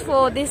works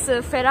for this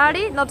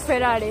Ferrari? Not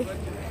Ferrari.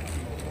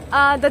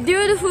 The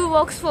dude who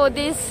works for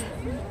this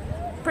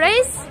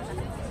place,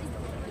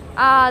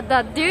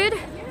 the dude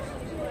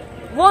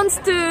wants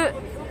to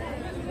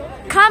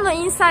come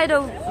inside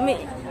of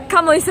me.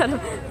 Come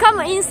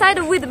inside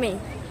with me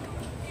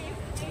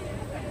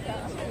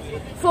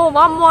for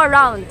one more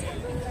round.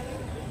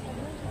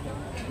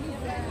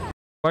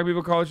 Black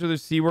people call each other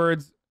C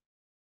words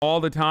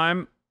all the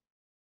time.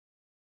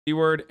 C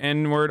word,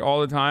 N word all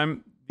the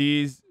time.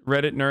 These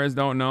Reddit nerds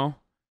don't know.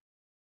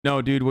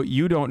 No, dude, what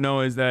you don't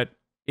know is that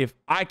if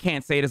I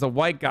can't say it as a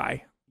white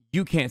guy,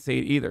 you can't say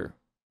it either.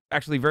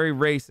 Actually, very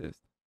racist.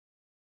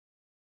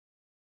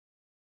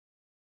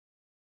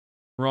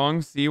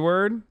 Wrong C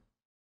word.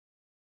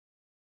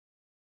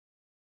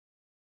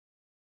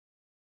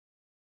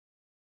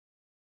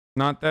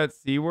 Not that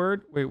C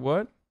word. Wait,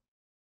 what?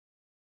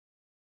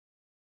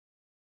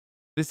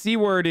 The C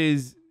word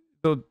is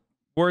the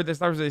word that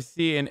starts with a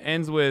C and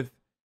ends with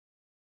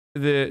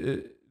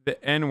the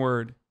N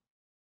word.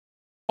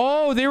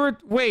 Oh, they were.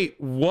 Wait,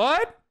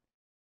 what?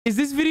 Is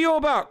this video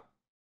about?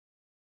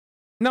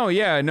 No,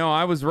 yeah, no,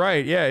 I was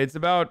right. Yeah, it's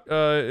about.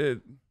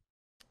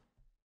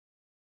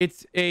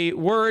 It's a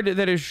word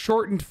that is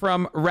shortened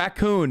from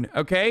raccoon.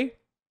 Okay,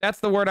 that's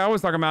the word I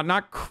was talking about,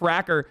 not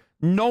cracker.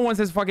 No one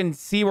says fucking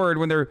C word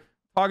when they're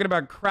talking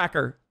about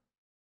cracker.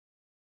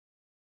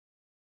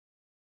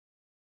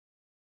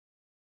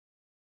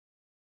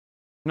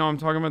 No, I'm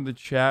talking about the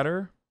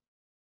chatter.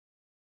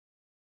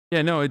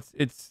 Yeah, no,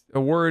 it's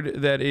a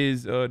word that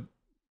is the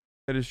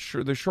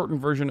shortened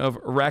version of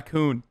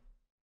raccoon.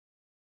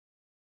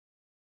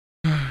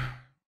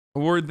 A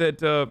word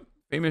that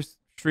famous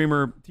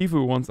streamer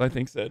Tifu once, I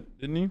think, said,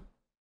 didn't he?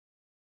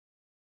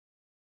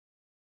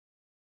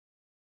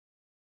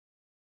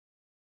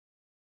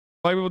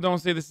 Black people don't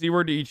say the C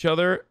word to each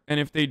other, and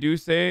if they do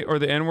say, or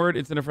the N word,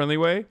 it's in a friendly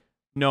way.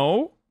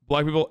 No,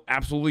 black people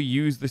absolutely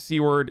use the C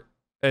word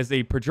as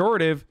a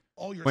pejorative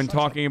when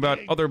talking about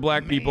other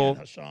black people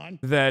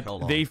that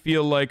they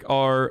feel like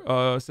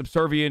are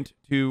subservient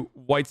to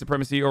white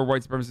supremacy or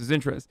white supremacist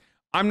interests.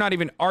 I'm not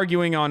even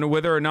arguing on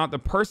whether or not the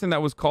person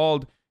that was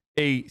called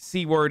a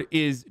C word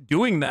is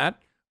doing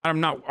that. I'm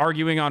not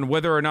arguing on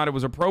whether or not it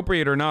was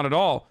appropriate or not at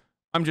all.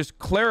 I'm just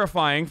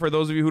clarifying for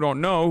those of you who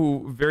don't know,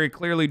 who very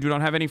clearly do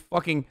not have any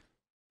fucking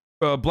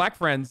black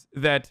friends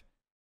that,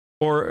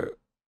 or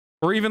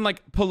even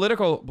like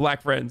political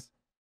black friends,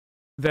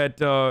 that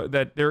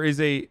that there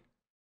is a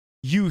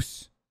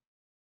use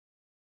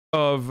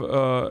of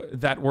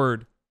that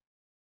word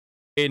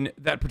in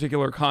that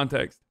particular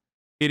context.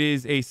 It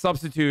is a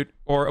substitute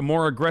or a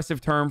more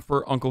aggressive term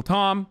for Uncle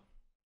Tom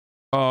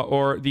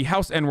or the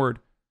house N-word.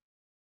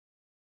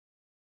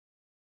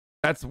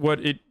 That's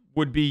what it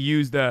would be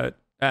used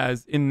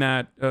as in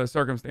that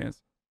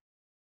circumstance.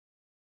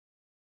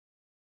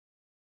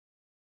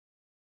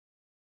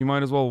 You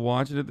might as well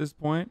watch it at this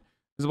point.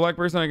 As a black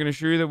person, I can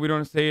assure you that we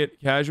don't say it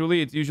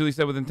casually. It's usually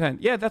said with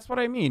intent. Yeah, that's what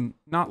I mean.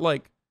 Not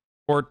like,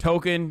 or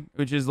token,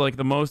 which is like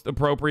the most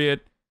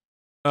appropriate,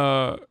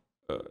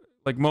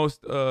 like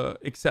most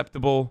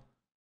acceptable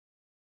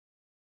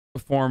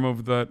form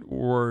of that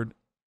word.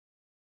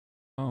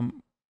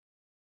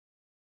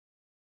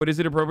 But is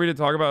it appropriate to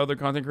talk about other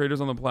content creators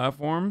on the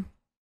platform?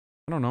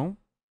 I don't know.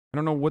 I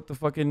don't know what the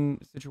fucking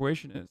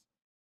situation is.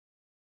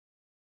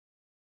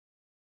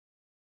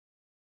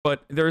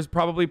 But there's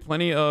probably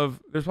plenty of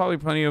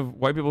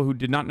white people who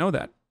did not know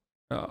that.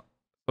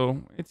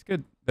 So it's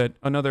good that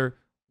another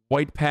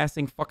white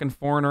passing fucking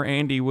foreigner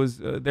Andy was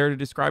there to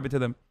describe it to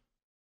them.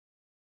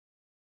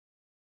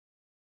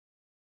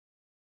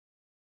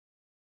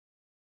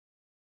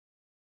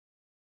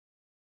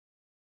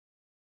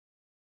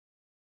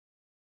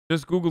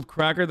 Just Googled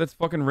cracker. That's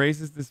fucking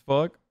racist as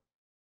fuck.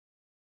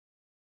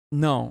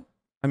 No,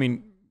 I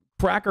mean,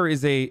 cracker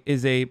is a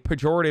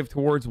pejorative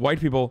towards white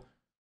people,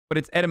 but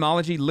its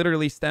etymology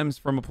literally stems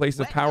from a place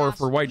of power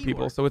for white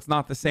people. So it's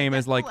not the same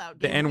as like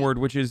the N-word,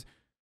 which is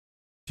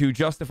to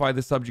justify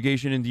the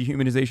subjugation and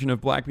dehumanization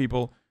of black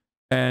people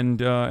and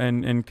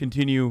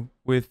continue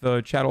with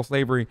chattel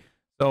slavery.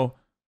 So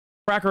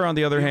cracker, on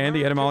the other hand,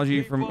 the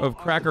etymology of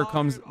cracker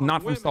comes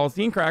not from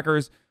saltine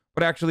crackers,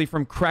 but actually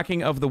from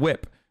cracking of the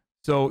whip.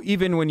 So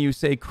even when you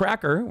say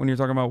cracker, when you're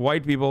talking about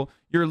white people,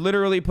 you're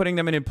literally putting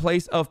them in a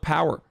place of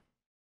power.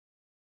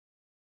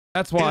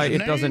 That's why it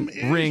doesn't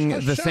ring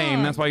the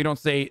same. That's why you don't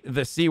say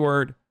the C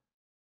word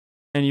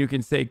and you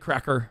can say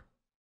cracker.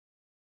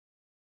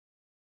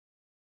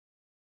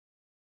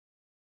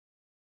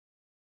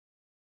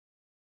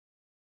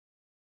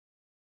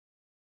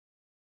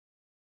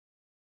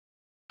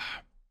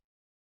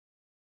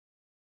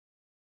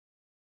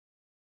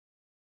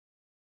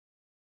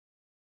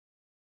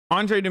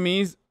 Andre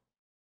Demise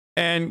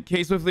and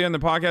Kay Swiftly on the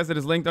podcast that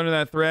is linked under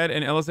that thread,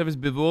 and LSF is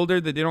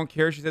bewildered that they don't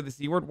care she said the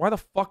C word. Why the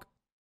fuck?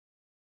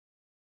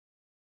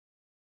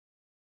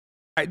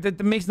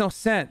 That makes no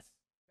sense.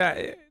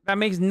 That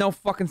makes no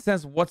fucking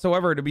sense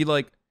whatsoever to be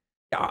like,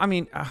 I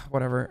mean,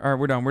 whatever. All right,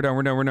 we're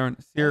done.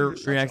 Seer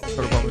reacts to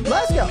soda popping.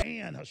 Let's go.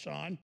 Man,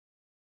 Hasan.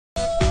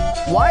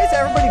 Why is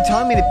everybody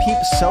telling me to peep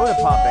soda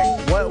popping?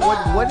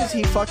 What is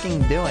he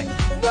fucking doing?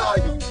 No,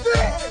 you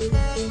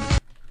did!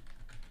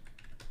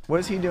 What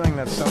is he doing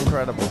that's so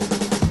incredible?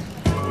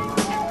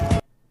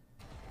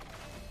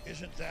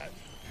 Isn't that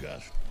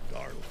just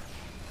darling?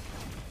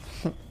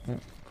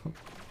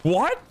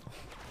 What?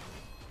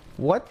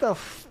 What the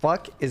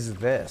fuck is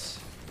this?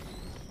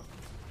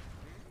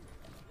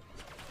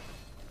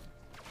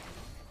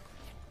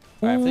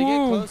 Alright, if they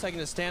get close, I can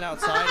just stand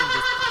outside and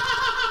just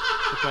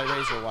with my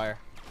razor wire.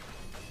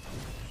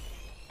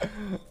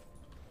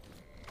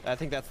 I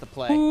think that's the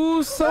play.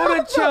 Ooh,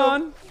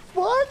 Soda-chan.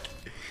 What?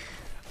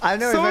 I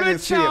know So if I did can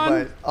see it, Sean.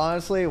 but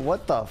honestly,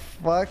 what the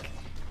fuck?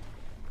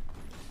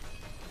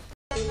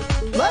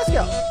 Let's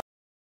go.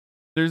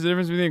 There's a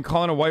difference between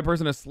calling a white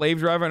person a slave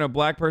driver and a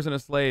black person a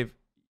slave.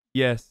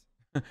 Yes.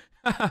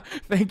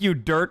 Thank you,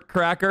 Dirt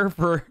Cracker,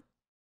 for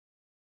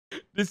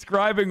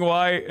describing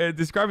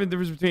the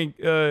difference between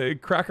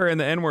cracker and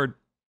the N-word.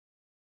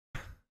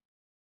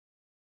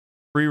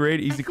 Free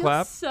raid, easy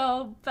clap.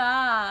 So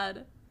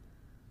bad.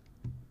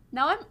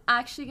 Now I'm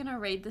actually gonna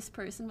raid this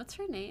person. What's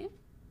her name?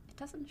 It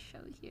doesn't show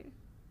here.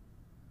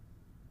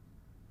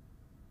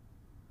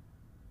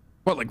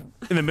 What, like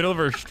in the middle of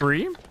her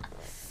stream?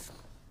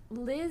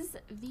 Liz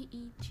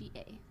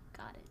VEGA.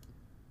 Got it.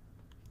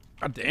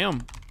 God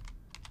damn.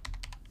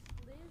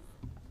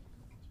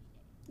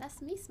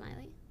 That's me,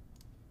 Smiley.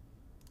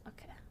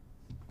 Okay.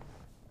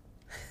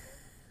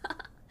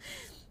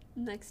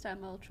 Next time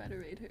I'll try to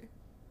raid her.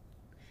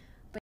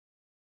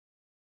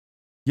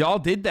 Y'all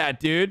did that,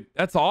 dude.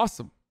 That's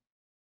awesome.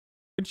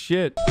 Good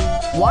shit.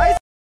 Why?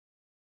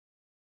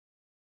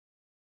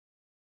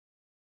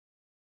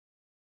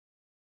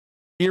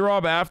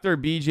 E-Rob after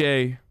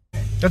BJ.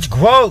 That's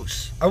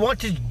gross. I want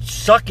to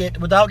suck it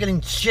without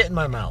getting shit in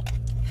my mouth.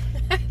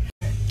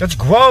 That's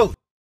gross.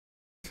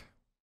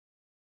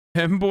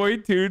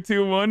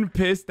 Mboy221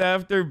 pissed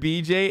after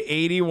BJ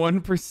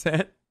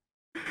 81%.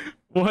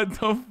 What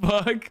the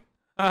fuck?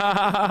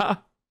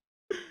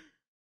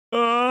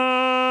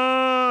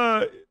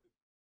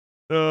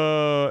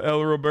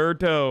 El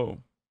Roberto.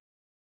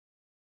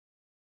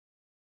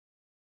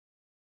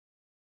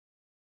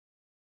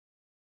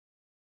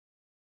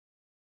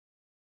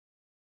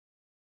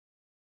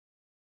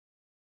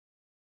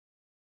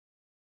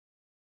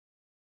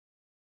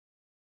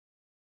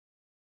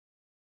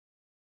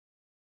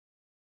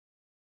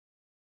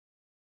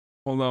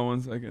 Hold on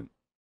one second.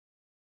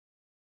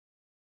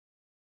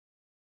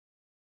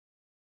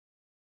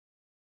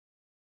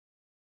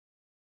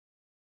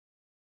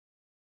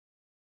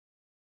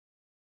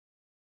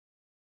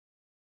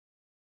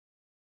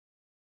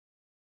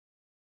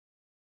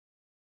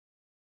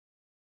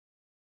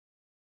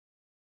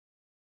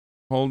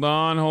 Hold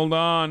on, hold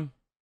on.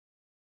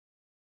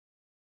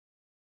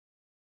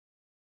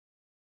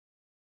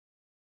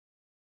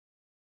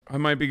 I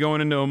might be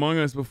going into Among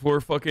Us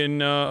before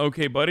fucking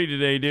Okay Buddy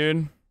today,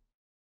 dude.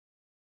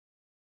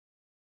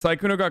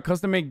 Saikuno got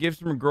custom-made gifts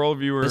from a girl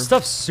viewer. This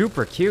stuff's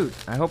super cute.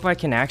 I hope I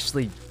can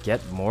actually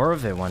get more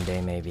of it one day,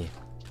 maybe.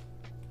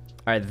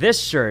 Alright, this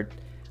shirt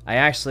I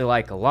actually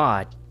like a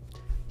lot.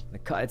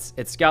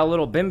 It's got a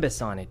little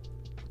Bimbus on it.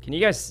 Can you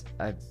guys...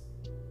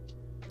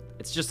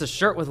 it's just a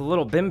shirt with a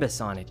little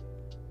Bimbus on it.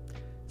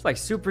 It's like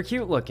super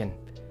cute looking.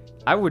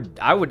 I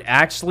would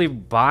actually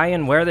buy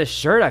and wear this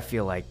shirt, I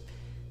feel like.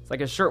 It's like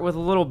a shirt with a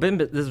little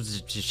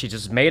Bimbus. She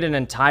just made an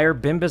entire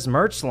Bimbus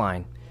merch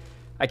line.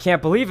 I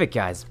can't believe it,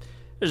 guys.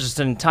 There's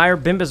just an entire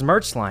Bimbus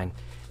merch line.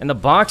 And the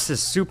box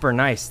is super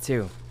nice,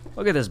 too.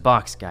 Look at this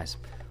box, guys.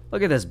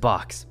 Look at this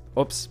box.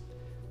 Oops.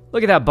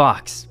 Look at that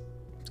box.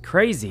 It's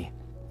crazy.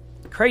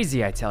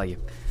 Crazy, I tell you.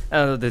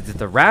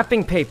 The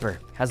wrapping paper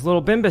has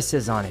little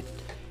Bimbuses on it.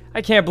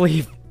 I can't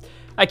believe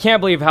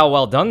how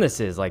well done this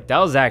is. Like, that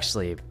was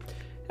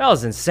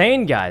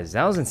insane, guys.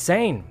 That was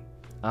insane.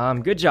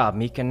 Good job,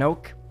 Mika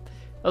Noke.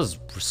 That was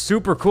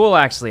super cool,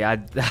 actually. I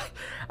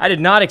did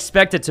not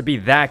expect it to be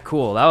that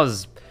cool. That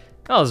was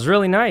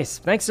really nice.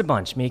 Thanks a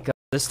bunch, Mika.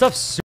 This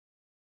stuff's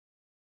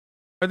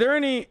Are there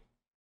any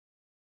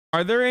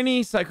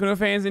Saikuno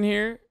fans in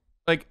here?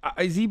 Like,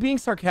 is he being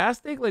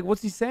sarcastic? Like,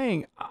 what's he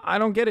saying? I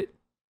don't get it.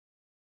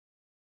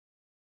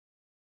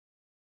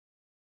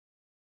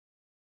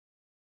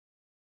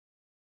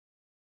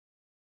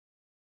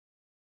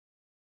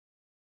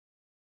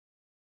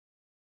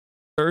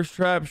 Thirst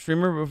trap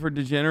streamer, but for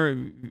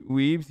degenerate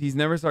weebs, he's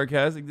never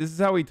sarcastic. This is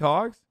how he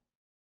talks.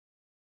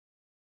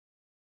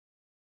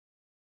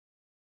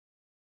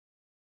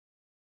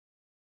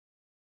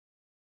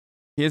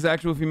 He has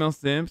actual female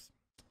simps.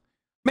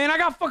 Man, I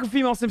got fucking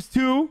female simps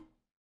too.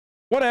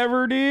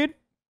 Whatever, dude.